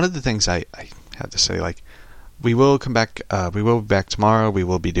 one of the things I have to say, like, we will come back. We will be back tomorrow. We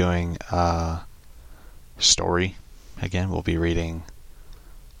will be doing story again. We'll be reading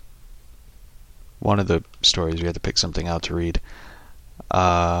one of the stories. We had to pick something out to read.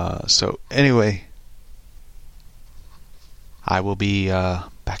 So anyway, I will be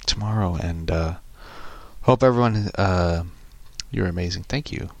back tomorrow, and hope everyone. You're amazing.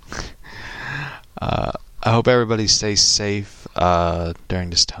 Thank you. I hope everybody stays safe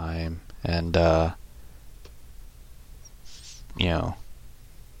during this time, and the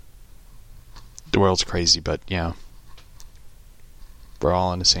world's crazy, but we're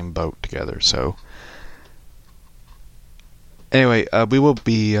all in the same boat together. So anyway, we will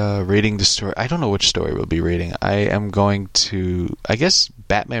be reading the story. I don't know which story we'll be reading. I am going to, I guess,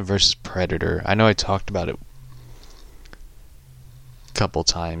 Batman vs. Predator. I know I talked about it a couple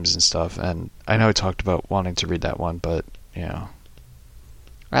times and stuff, and I know I talked about wanting to read that one, but I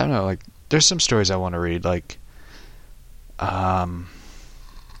don't know. Like, there's some stories I want to read. Like, I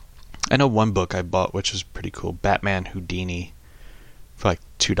know one book I bought which was pretty cool, Batman Houdini, for like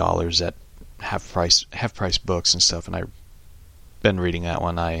 $2 at half price books and stuff, and I've been reading that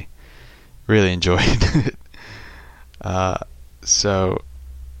one. I really enjoyed it. So,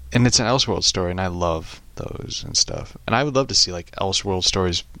 and it's an Elseworld story, and I love those and stuff. And I would love to see like Elseworld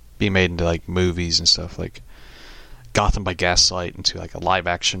stories be made into like movies and stuff, like Gotham by Gaslight into like a live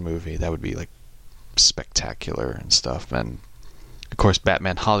action movie. That would be like spectacular and stuff. And of course,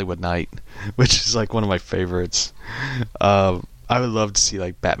 Batman Hollywood Night, which is like one of my favorites. I would love to see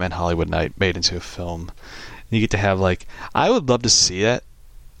like Batman Hollywood Night made into a film. You get to have like, I would love to see that.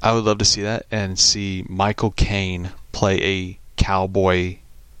 I would love to see that and see Michael Caine play a cowboy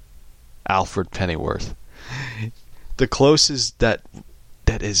Alfred Pennyworth. The closest that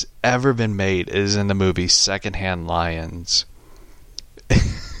has ever been made is in the movie Secondhand Lions.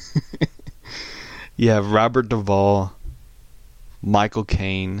 You have Robert Duvall, Michael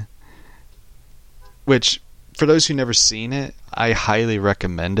Caine, which, for those who never seen it, I highly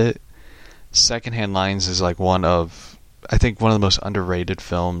recommend it. Secondhand Lions is like one of the most underrated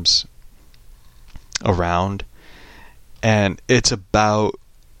films around, and it's about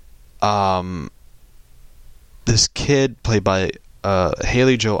this kid played by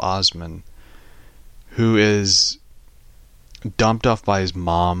Haley Joel Osment, who is dumped off by his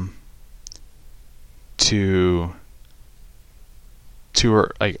mom to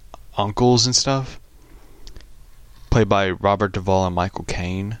her, like, uncles and stuff, played by Robert Duvall and Michael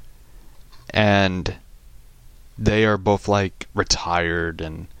Caine, and they are both like retired,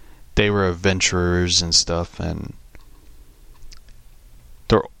 and they were adventurers and stuff, and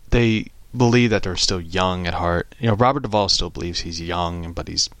they believe that they're still young at heart. You know, Robert Duvall still believes he's young, but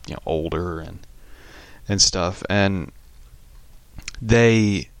he's, you know, older and stuff, and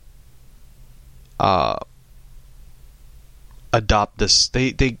they adopt this.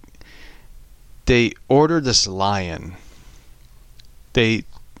 They order this lion. They,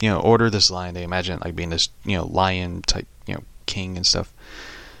 you know, order this lion. They imagine it like being this, you know, lion type, you know, king and stuff,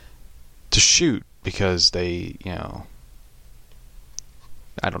 to shoot, because they, you know,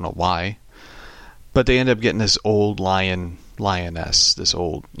 I don't know why, but they end up getting this old lioness, this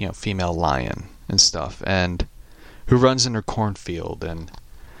old, you know, female lion and stuff, and who runs in her cornfield, and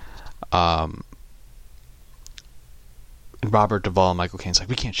Robert Duvall and Michael Caine's like,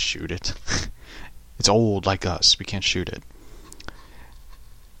 we can't shoot it. It's old like us. We can't shoot it.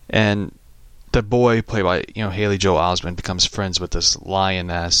 And the boy, played by, you know, Haley Joel Osment, becomes friends with this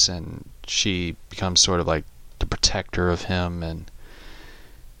lioness, and she becomes sort of like the protector of him, and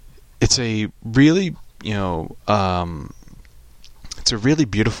it's a really, you know, it's a really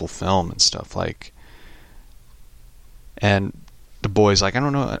beautiful film and stuff, like, and the boy's like, I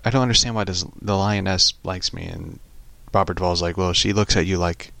don't know, I don't understand why the lioness likes me, and Robert Duvall's like, well, she looks at you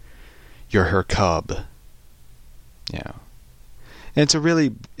like you're her cub, you know. And it's a really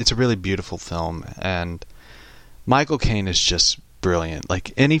beautiful film, and Michael Caine is just brilliant.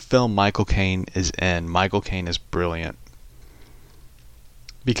 Like, any film Michael Caine is in, Michael Caine is brilliant,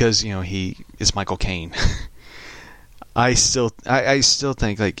 because, you know, he is Michael Caine. I still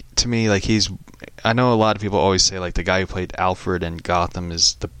think, like, to me, like, I know a lot of people always say, like, the guy who played Alfred in Gotham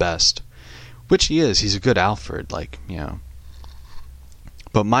is the best, which he is. He's a good Alfred, like, you know.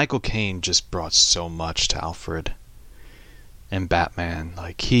 But Michael Caine just brought so much to Alfred and Batman.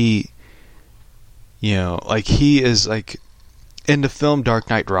 Like, he, you know, like, he is, like, in the film Dark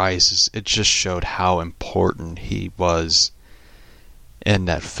Knight Rises, it just showed how important he was in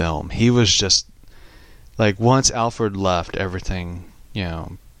that film. He was just, like, once Alfred left, everything, you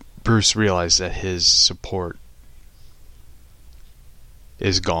know, Bruce realized that his support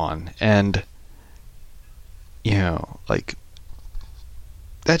is gone. And, you know, like,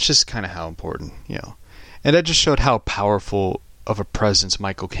 that's just kind of how important, you know. And that just showed how powerful of a presence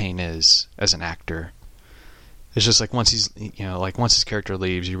Michael Caine is as an actor. It's just like, once he's, you know, like, once his character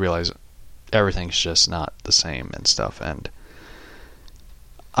leaves, you realize everything's just not the same and stuff. And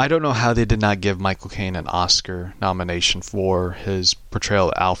I don't know how they did not give Michael Caine an Oscar nomination for his portrayal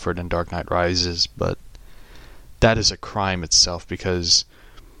of Alfred in Dark Knight Rises, but that is a crime itself, because,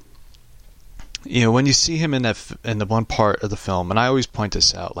 you know, when you see him in the one part of the film, and I always point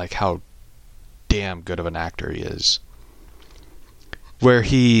this out, like, how damn good of an actor he is, where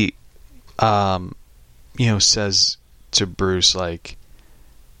he, you know, says to Bruce, like,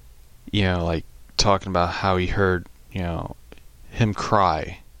 you know, like, talking about how he heard, you know, him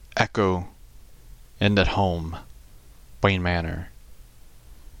cry, echo in that home, Wayne Manor,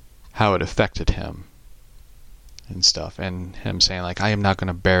 how it affected him and stuff, and him saying, like, I am not going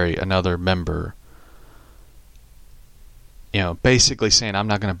to bury another member, you know, basically saying, I'm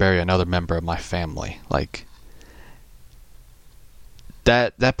not going to bury another member of my family. Like,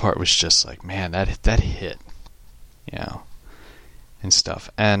 that part was just like, man, that hit, you know, and stuff.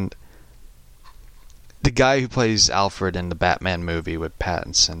 And the guy who plays Alfred in the Batman movie with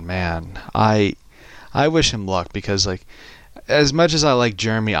Pattinson, man, I wish him luck, because, like, as much as I like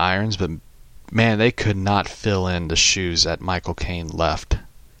Jeremy Irons, but man, they could not fill in the shoes that Michael Caine left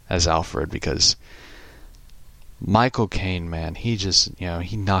as Alfred, because Michael Caine, man, he just, you know,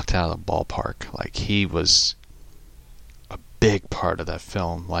 he knocked out of the ballpark. Like, he was a big part of that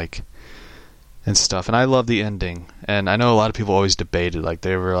film, like, and stuff. And I love the ending. And I know a lot of people always debated, like,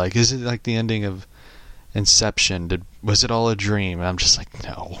 they were like, is it like the ending of Inception? Was it all a dream? And I'm just like,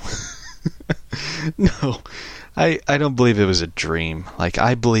 no. No. I don't believe it was a dream. Like,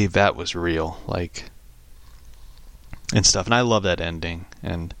 I believe that was real, like, and stuff. And I love that ending.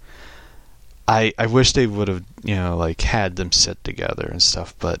 And I wish they would have, you know, like, had them sit together and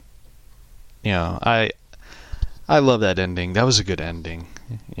stuff. But, you know, I love that ending. That was a good ending.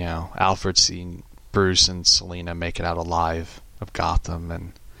 You know, Alfred seeing Bruce and Selina make it out alive of Gotham,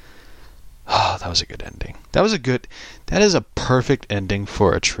 and oh, that was a good ending. That is a perfect ending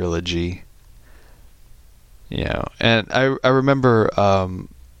for a trilogy. You know, and I remember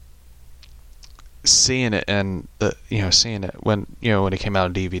seeing it, and seeing it when it came out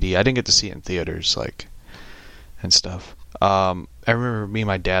on DVD. I didn't get to see it in theaters, like, and stuff. I remember me and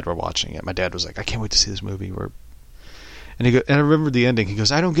my dad were watching it. My dad was like, "I can't wait to see this movie." And I remember the ending. He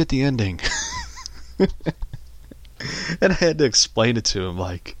goes, "I don't get the ending," and I had to explain it to him.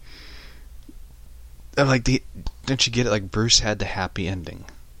 Don't you get it? Like, Bruce had the happy ending.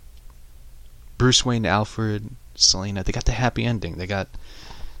 Bruce Wayne, Alfred, Selina, they got the happy ending. They got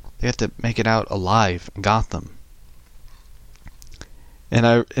to make it out alive in Gotham.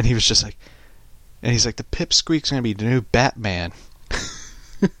 And he was just like, and he's like, the Pipsqueak's gonna be the new Batman.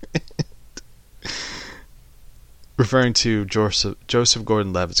 Referring to Joseph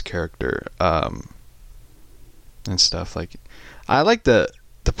Gordon-Levitt's character, and stuff. Like, I like the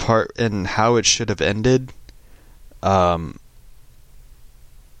part and how it should have ended.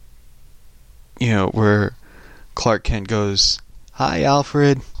 Where Clark Kent goes, "Hi,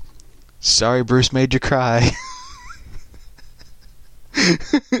 Alfred. Sorry Bruce made you cry."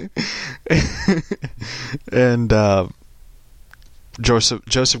 And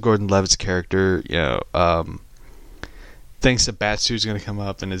Joseph Gordon-Levitt's character, thinks the Batsuit's gonna come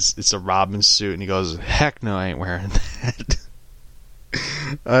up and it's a Robin suit, and he goes, "Heck no, I ain't wearing that."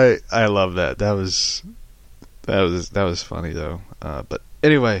 I love that. That was funny though. But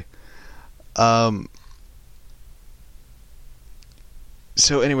anyway, so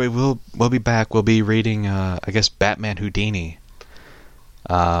anyway, we'll be back. We'll be reading, I guess, Batman Houdini.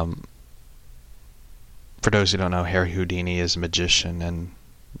 For those who don't know, Harry Houdini is a magician, and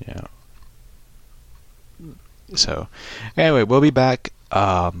so anyway, we'll be back.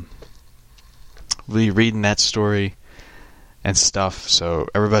 We'll be reading that story and stuff. So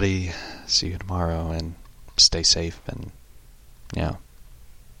everybody, see you tomorrow, and stay safe, and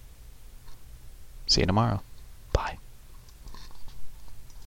see you tomorrow.